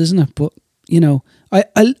it is, isn't it? But you know, I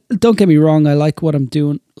don't get me wrong, I like what I'm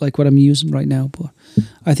doing, like what I'm using right now, but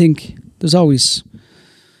I think there's always,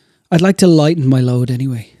 I'd like to lighten my load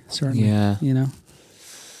anyway, certainly. Yeah. You know?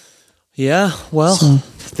 Yeah, well,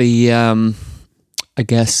 I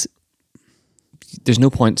guess there's no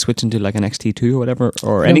point switching to like an XT2 or whatever,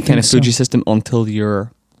 or any kind of Fuji system until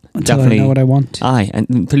you're definitely, I know what I want. And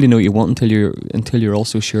until you know what you want, until you're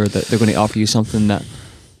also sure that they're going to offer you something that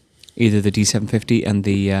either the D750 and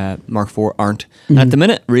the Mark IV aren't. And at the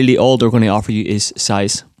minute, really, all they're going to offer you is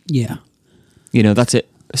size. Yeah. You know, that's it.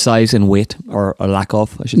 Size and weight, or a lack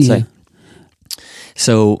of, I should say.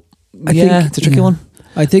 So, I think it's a tricky one.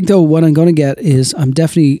 I think, though, what I'm going to get is, I'm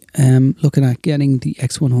definitely looking at getting the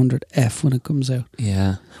X100F when it comes out.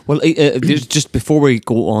 Yeah. Well, just before we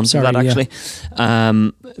go on to that, actually,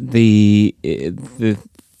 the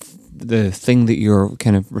thing that you're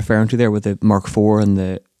kind of referring to there with the Mark IV and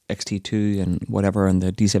the XT2 and whatever and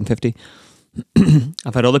the D750,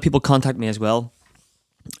 I've had other people contact me as well,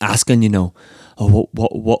 asking, you know,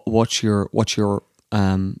 what's your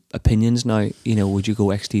opinions now. You know, would you go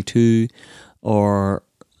XT2 or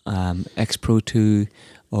X Pro 2,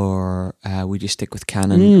 or would you stick with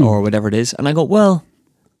Canon or whatever it is? And I go, well,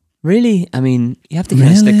 really? I mean, you have to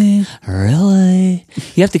kind of stick. Really?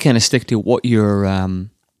 You have to kind of stick to what you're.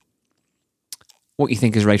 What you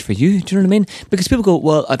think is right for you. Do you know what I mean? Because people go,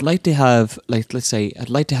 well, I'd like to have, like, let's say,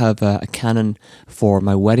 I'd like to have a Canon for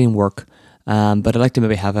my wedding work, but I'd like to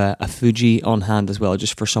maybe have a Fuji on hand as well,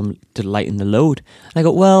 just for some to lighten the load. And I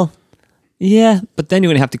go, well, yeah, but then you're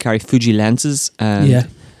going to have to carry Fuji lenses and,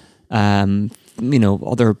 you know,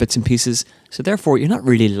 other bits and pieces. So therefore, you're not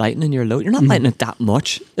really lightening your load. You're not lightening it that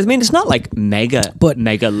much. I mean, it's not like mega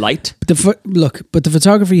light. But the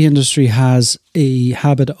photography industry has a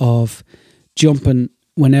habit of jumping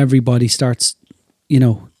when everybody starts, you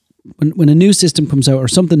know, when a new system comes out or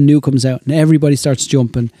something new comes out and everybody starts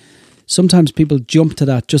jumping. Sometimes people jump to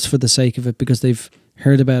that just for the sake of it because they've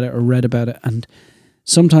heard about it or read about it, and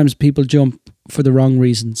sometimes people jump for the wrong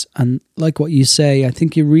reasons. And like what you say, I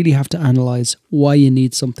think you really have to analyze why you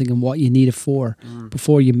need something and what you need it for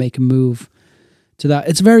before you make a move to that.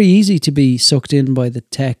 It's very easy to be sucked in by the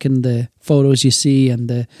tech and the photos you see and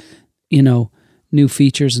the, you know, new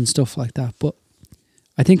features and stuff like that, but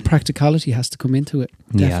I think practicality has to come into it.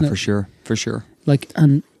 Definitely. Yeah, for sure. Like,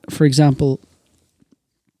 and for example,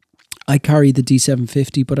 I carry the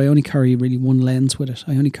D750, but I only carry really one lens with it.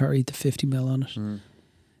 I only carry the 50mm on it.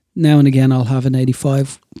 Now and again, I'll have an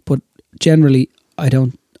 85, but generally, I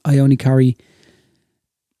only carry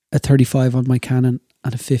a 35 on my Canon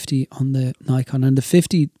and a 50 on the Nikon. And the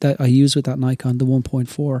 50 that I use with that Nikon, the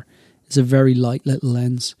 1.4, is a very light little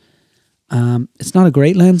lens. It's not a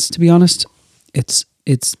great lens, to be honest. It's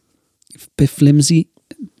a bit flimsy,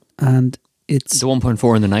 and it's the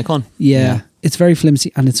 1.4 in the Nikon. Yeah, it's very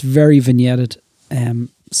flimsy and it's very vignetted.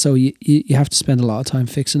 So you have to spend a lot of time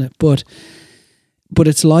fixing it, but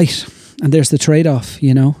it's light, and there's the trade-off.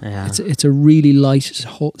 You know, it's a really light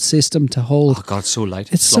system to hold. Oh God, it's so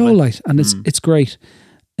light. It's so light, and it's great.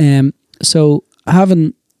 So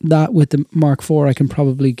having that with the Mark IV, I can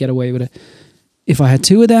probably get away with it. If I had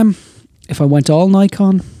two of them. If I went all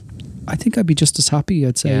Nikon, I think I'd be just as happy,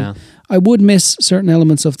 I'd say. Yeah. I would miss certain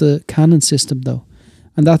elements of the Canon system, though.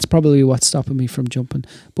 And that's probably what's stopping me from jumping.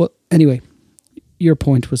 But anyway, your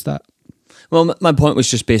point was that. Well, my point was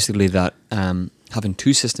just basically that having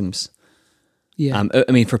two systems. Yeah.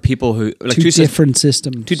 I mean, for people who... like two different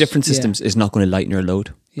systems. Two different systems is not going to lighten your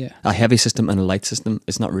load. Yeah. A heavy system and a light system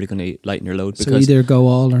is not really going to lighten your load. Because so either go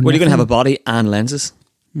all or nothing. Well, you're going to have a body and lenses.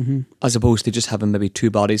 As opposed to just having maybe two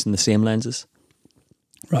bodies and the same lenses.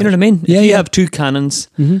 Right. You know what I mean? Yeah, if you have two Canons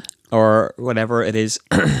or whatever it is,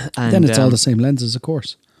 and then it's all the same lenses, of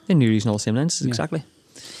course. Then you're using all the same lenses, exactly.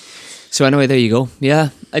 So anyway, there you go.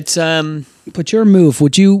 Yeah, it's. But your move,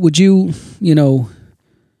 would you, you know,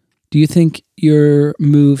 do you think your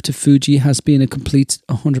move to Fuji has been a complete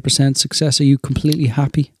 100% success? Are you completely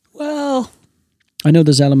happy? Well, I know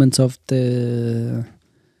there's elements of the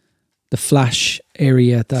flash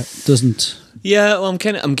area that doesn't. Yeah, well,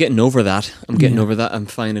 I'm getting over that. I'm getting over that. I'm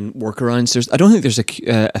finding workarounds. I don't think there's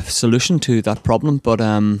a solution to that problem, but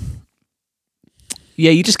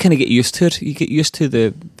yeah, you just kind of get used to it. You get used to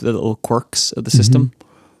the little quirks of the system.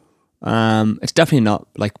 It's definitely not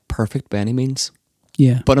like perfect by any means.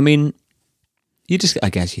 Yeah, but I mean, I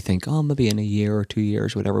guess you think, oh, maybe in a year or 2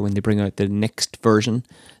 years, whatever, when they bring out the next version,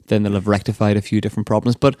 then they'll have rectified a few different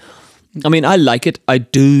problems. But I mean, I like it. I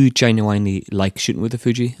do genuinely like shooting with the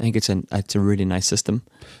Fuji. I think it's a really nice system.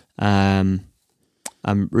 I'm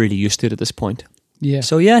really used to it at this point. Yeah.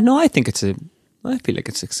 So yeah, no, I think I feel like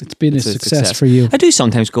it's been a success for you. I do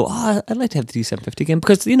sometimes go, I'd like to have the D750 again,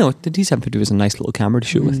 because you know the D750 was a nice little camera to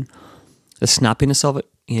shoot with. The snappiness of it,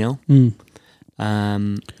 you know.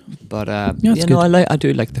 But I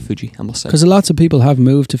do like the Fuji, I must say, because lots of people have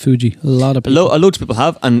moved to Fuji. Loads of people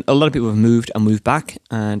have, and a lot of people have moved and moved back,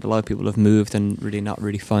 and a lot of people have moved and really not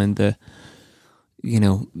really found the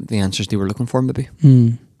answers they were looking for, maybe.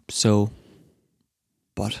 So,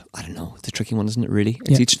 but I don't know. It's a tricky one, isn't it? Really,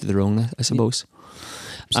 it's each to their own, I suppose.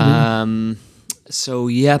 So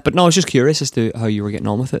yeah, but no, I was just curious as to how you were getting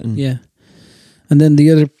on with it, and And then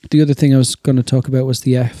the other thing I was going to talk about was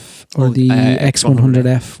the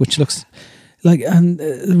X100F, which looks like, and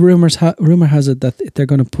rumor has it that they're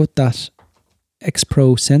going to put that X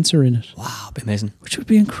Pro sensor in it. Wow, it'd be amazing. Which would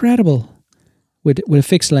be incredible with a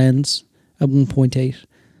fixed lens at 1.8.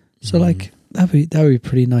 So like that'd be a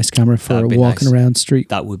pretty nice camera for walking around street.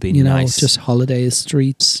 That would be nice. Just holidays,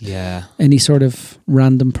 streets. Yeah. Any sort of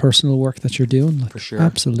random personal work that you're doing. Like, for sure.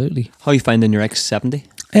 Absolutely. How are you finding your X70?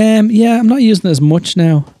 Yeah, I'm not using it as much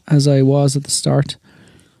now as I was at the start.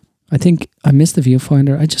 I think I miss the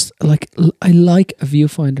viewfinder. I like a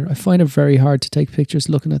viewfinder. I find it very hard to take pictures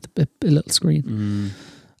looking at the little screen.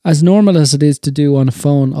 As normal as it is to do on a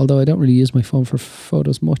phone, although I don't really use my phone for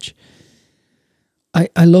photos much.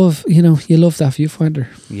 I love, you love that viewfinder.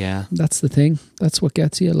 Yeah. That's the thing. That's what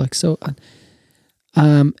gets you. Like, so,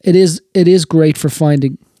 it is great for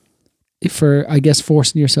finding, I guess,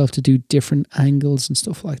 forcing yourself to do different angles and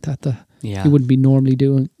stuff like that you wouldn't be normally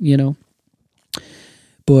doing,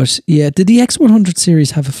 But yeah, did the X100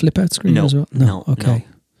 series have a flip out screen as well? No. Okay. No.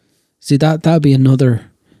 See, that would be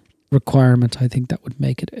another requirement. I think that would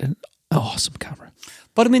make it an awesome camera.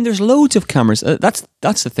 But I mean, there's loads of cameras.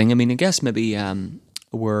 That's the thing. I mean, I guess maybe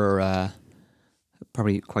we're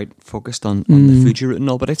probably quite focused on the Fuji route and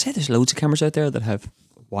all, but I'd say there's loads of cameras out there that have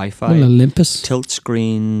Wi-Fi, Well, Olympus, tilt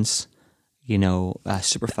screens,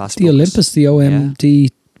 super fast. the focus. Olympus, the OMD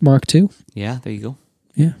Mark II. Yeah, there you go.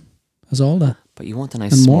 Yeah, has all that. But you want a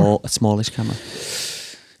nice And more. smallish camera.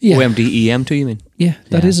 Yeah, OMD EM2, you mean? yeah,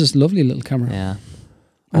 that Yeah. is a lovely little camera. Yeah.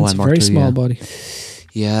 And it's a very Mark II, small yeah. body.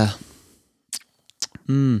 Yeah.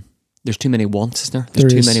 There's too many wants, isn't there? There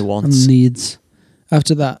There's is, too many wants. and needs.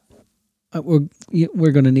 After that,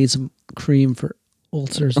 we're going to need some cream for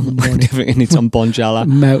ulcers in the morning. Definitely need some Bonjala.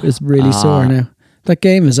 Mouth is really sore now. That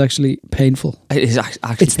game is actually painful. It is actually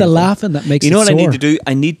It's the painful. laughing that makes You know it what I need sore. to do?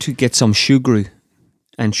 I need to get some Shugru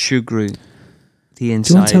and Shugru the inside.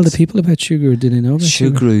 Do you want to tell the people about Shugru? Did they know about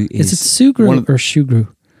Shugru? Shugru Is is it Sugru one of- or Shugru?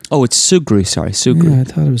 Oh, it's Sugru. Sorry, Sugru. Yeah, I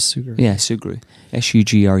thought it was Sugru. Yeah, Sugru.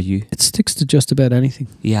 SUGRU. It sticks to just about anything.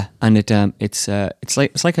 Yeah, and it's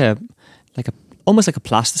like a almost like a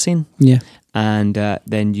plasticine, Yeah, and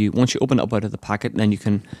then once you open it up out of the packet, then you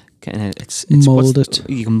can it's Mold what's- it.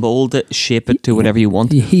 You can mold it, shape it to whatever you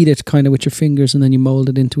want. you heat it kind of with your fingers, and then you mold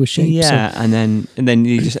it into a shape. Yeah, So and then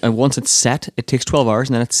you just once it's set, it takes 12 hours,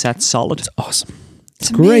 and then it's set solid. it's awesome. It's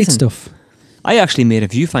Great amazing. stuff. I actually made a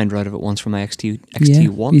viewfinder out of it once for my Yeah,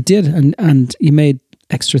 XT1. you did, and you made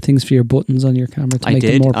extra things for your buttons on your camera to make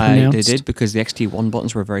them more pronounced. I did because the XT1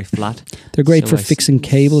 buttons were very flat. They're great So for fixing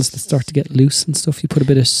cables that start to get loose and stuff. You put a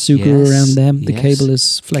bit of Sugru Yes, around them. The yes. cable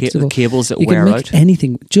is flexible. Cables that You can wear make out.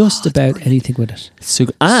 anything, just about anything with it.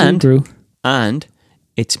 And Sugru,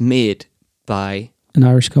 it's made by an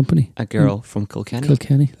Irish company. a girl from Kilkenny.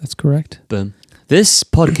 Kilkenny, that's correct. Boom. This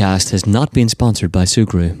podcast has not been sponsored by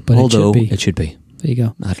Sugru, But it although should be. it should be. There you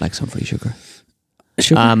go. I'd like some free sugar.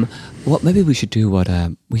 Sugar. What maybe we should do?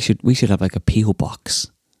 We should have like a PO box,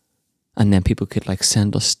 and then people could like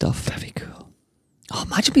send us stuff. That'd be cool. Oh,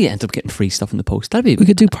 imagine we end up getting free stuff in the post. That'd be We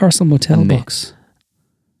could do parcel motel Ama- box.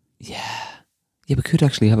 yeah. We could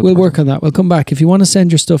actually have. We'll work on that. We'll come back. If you want to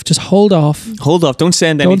send your stuff, just hold off. Hold off! Don't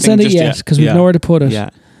send anything. Don't send it just yet because we've Yeah. nowhere to put it. Yeah.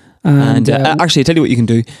 And, And actually, I tell you what you can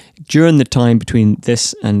do during the time between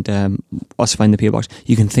this and us finding the PO box.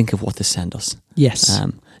 You can think of what to send us. yes.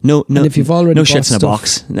 No, and if you've already no bought shits in a stuff-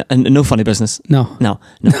 box, and no funny business. No. No,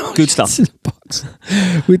 good stuff. Box.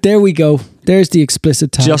 There we go. There's the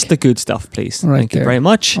explicit tag. Just the good stuff, please. Right Thank you there. very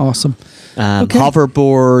much. Awesome. Okay.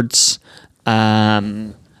 Hoverboards,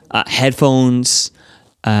 headphones,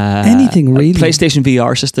 Anything really. PlayStation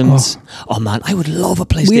VR systems. Oh man, I would love a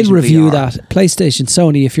PlayStation. We'll review VR. that. PlayStation,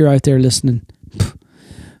 Sony, if you're out there listening.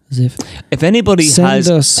 As if. If anybody Send has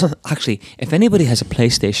us- actually, if anybody has a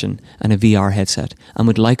PlayStation and a VR headset and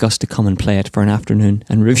would like us to come and play it for an afternoon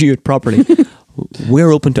and review it properly,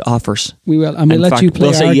 we're open to offers. We will. And we'll In let fact, you play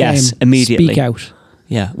we'll say our yes game. immediately. Speak out.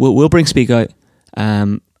 Yeah, we'll bring Speak Out,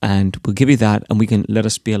 and we'll give you that, and we can let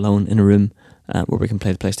us be alone in a room where we can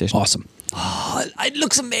play the PlayStation. Awesome. Oh, it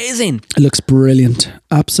looks amazing. It looks brilliant.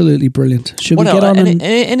 Absolutely brilliant. Should What we get else? on and...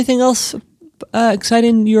 Anything else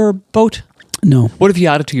exciting your boat? No. What have you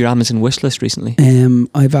added to your Amazon wish list recently?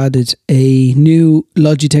 I've added a new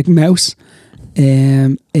Logitech mouse,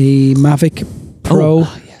 a Mavic Pro,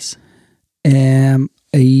 yes.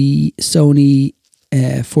 a Sony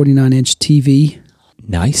 49-inch TV.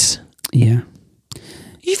 Nice. Yeah.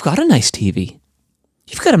 You've got a nice TV.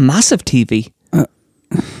 You've got a massive TV.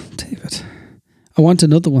 David. I want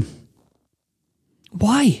another one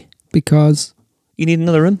Why? because You need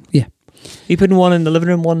another room? Yeah. You putting one in the living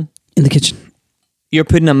room, one? in the kitchen. You're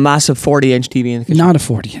putting a massive 40-inch TV in the kitchen? Not a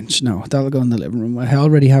 40-inch, no. That'll go in the living room. I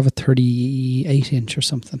already have a 38-inch or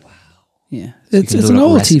something. Wow. Yeah. It's can an load up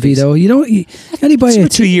old TV recipes. though. You don't... Anybody... It's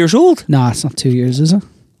about 2 years old. Nah, it's not 2 years, is it?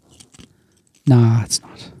 Nah, it's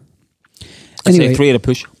not. I'd say Anyway, 3 at a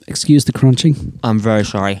push. excuse the crunching. I'm very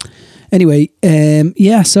sorry. Anyway,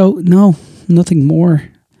 yeah, so no, nothing more.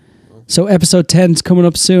 So episode 10's coming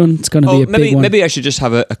up soon. It's going to be a big one. Maybe I should just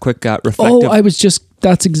have a quick reflective. Oh, I was just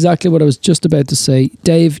That's exactly what I was just about to say.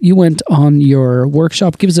 Dave, you went on your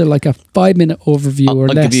workshop. Give us a 5-minute overview or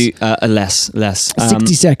I'll less. give you a less.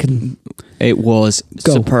 60-second. It was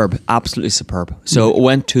Go. superb, absolutely superb. So I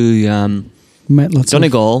went to Met lots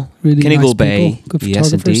Donegal, really Kinnigal nice Bay. people, good Yes,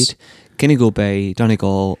 photographers. indeed. Kinnigal Bay,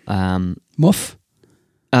 Donegal. Muff.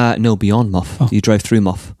 No, beyond Muff. Oh. You drive through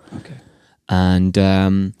Muff. Okay. And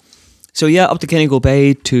so up to Kinnigal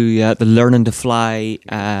Bay to the Learning to Fly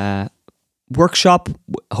workshop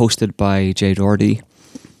hosted by Jay Doherty.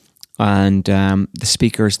 And the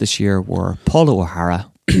speakers this year were Paula O'Hara,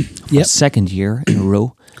 for Yep. second year in a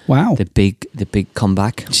row. Wow. The big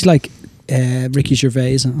comeback. She's like Ricky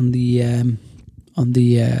Gervais on the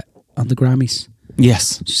Grammys.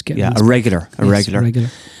 Yes. Just getting Yeah, his- a regular. Yes, regular.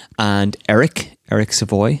 And Eric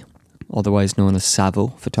Savoy, otherwise known as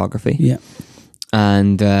Savo Photography. Yeah.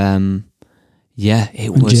 And it And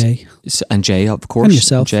was Jay. and Jay, of course, And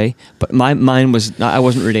yourself. Jay. But mine was I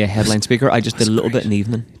wasn't really a headline speaker. I just did a little bit in the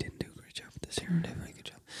evening. You didn't do a great job this year. Very good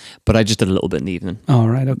job. But I just did a little bit in the evening. All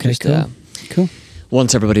right. Okay. Just, Cool. Cool.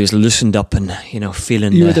 Once everybody was loosened up and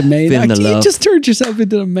feeling You were the main feeling act. the You love. just turned yourself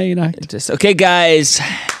into the main act. Just okay, guys,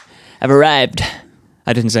 I've arrived.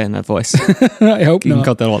 I didn't say it in that voice. I hope You can not.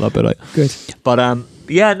 cut that all that bit out. Good. But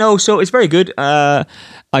so it's very good. I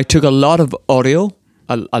took a lot of audio,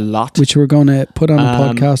 a lot. Which we're going to put on a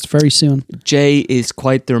Um, podcast very soon. Jay is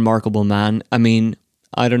quite the remarkable man. I mean,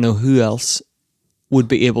 I don't know who else would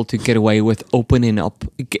be able to get away with opening up,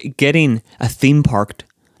 getting a theme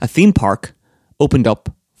park opened up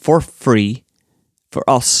for free for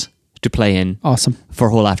us to play in Awesome. for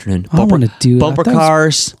a whole afternoon. I wanna do that. bumper That was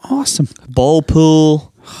cars, Awesome. ball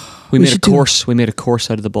pool. We made a should do- course. We made a course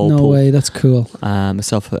out of the ball No pool. way. That's cool.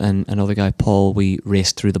 Myself and another guy, Paul, we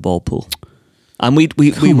raced through the ball pool, and we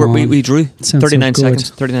drew Sounds 39 so good. seconds.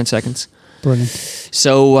 39 seconds. Brilliant.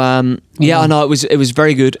 So no, it was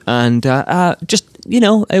very good, and just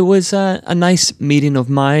it was a nice meeting of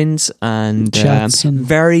minds and Chats and-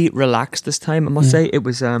 very relaxed this time. I must Yeah. say it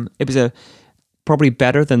was a probably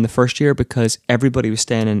better than the first year because everybody was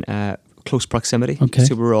staying in close proximity. Okay.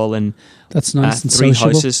 So we were all in That's nice and three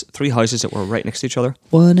sociable. houses that were right next to each other.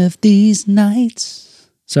 One of these nights.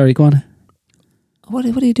 Sorry, go on. What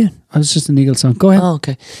are you doing? I was just an Eagle song. Go ahead. Oh,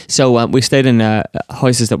 okay. So we stayed in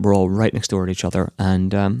houses that were all right next door to each other,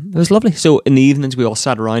 and it was lovely. So in the evenings, we all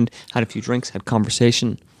sat around, had a few drinks, had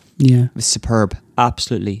conversation. Yeah. It was superb,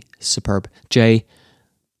 absolutely superb. Jay,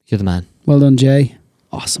 you're the man. Well done, Jay.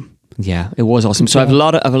 Awesome. Yeah, it was awesome. Good So I have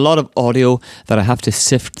job. a lot of audio that I have to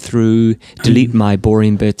sift through, delete my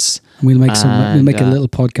boring bits. We'll make some. We'll And, make a little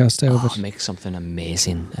podcast out of it. Make something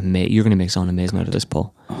amazing. You're going to make something amazing out of this,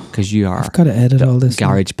 Paul, because you are I've got to edit all this.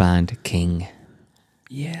 garage band king.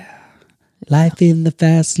 Yeah. Life in the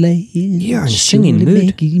fast lane. You're in a singing surely mood.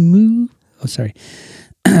 make you move. Oh, sorry.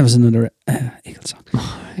 That was another Eagle song.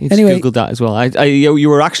 You just Anyway. Googled that as well. You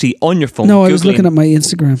were actually on your phone. No, I was Googling. looking at my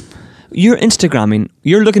Instagram. You're Instagramming.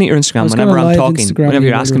 You're looking at your I Instagram was whenever gonna I'm live talking. Instagram Whenever you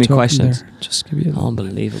you're while asking we me were talking questions. there. Just give you.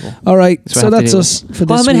 Unbelievable. All right, That's what so I have to that's deal us with. for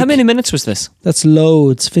this How week. many minutes was this? That's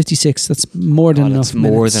loads. 56. That's more than Oh, enough. that's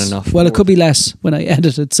more minutes. than enough. Well, it More could be less when I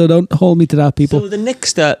edit it. So don't hold me to that, people. So the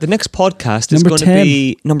next podcast is Number going 10. to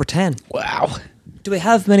be number 10. Wow. Do we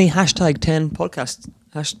have many hashtag 10 podcasts?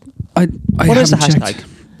 I What is the haven't hashtag? checked.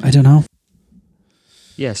 I don't know.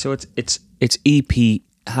 Yeah, so it's EP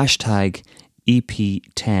hashtag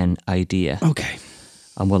EP10 idea, Okay.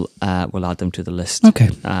 and we'll add them to the list. Okay.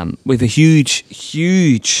 We have a huge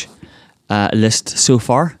list so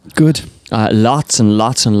far. Good. Lots and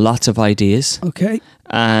lots and lots of ideas. Okay.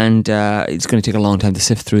 And it's going to take a long time to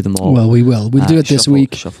sift through them all. Well, we will. We'll do it this Shuffle-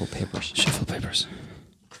 week. Shuffle papers. Shuffle papers.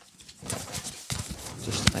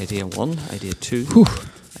 Just idea 1, idea 2, Whew.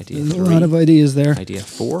 idea There's 3, a lot of ideas there. idea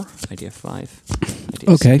 4, idea 5, idea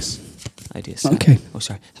Okay. 6, idea 7. Okay. Oh,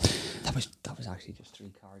 sorry. That was actually just 3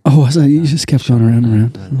 cards. Oh, was it? You just kept going around and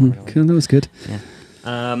around. Around. Mhm. Cool, that was good. Yeah.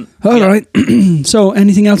 All yeah. right. So,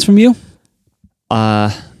 anything else from you?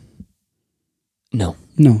 No.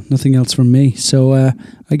 No, nothing else from me. So,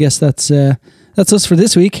 I guess that's us for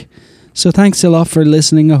this week. So, thanks a lot for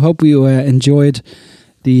listening. I hope you enjoyed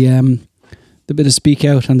the bit of speak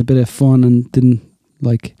out and the bit of fun and didn't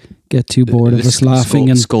get too bored of us laughing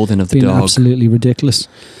and scolding of the being dog. absolutely ridiculous.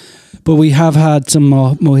 But we have had some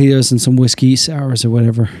mojitos and some whiskey sours or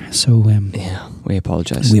whatever. So Yeah, we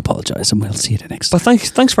apologise. we apologise and we'll see you the next But time.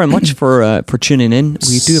 thanks very much for tuning in.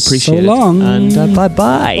 We do appreciate it. So long. And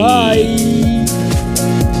bye-bye. Bye.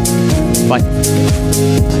 Bye.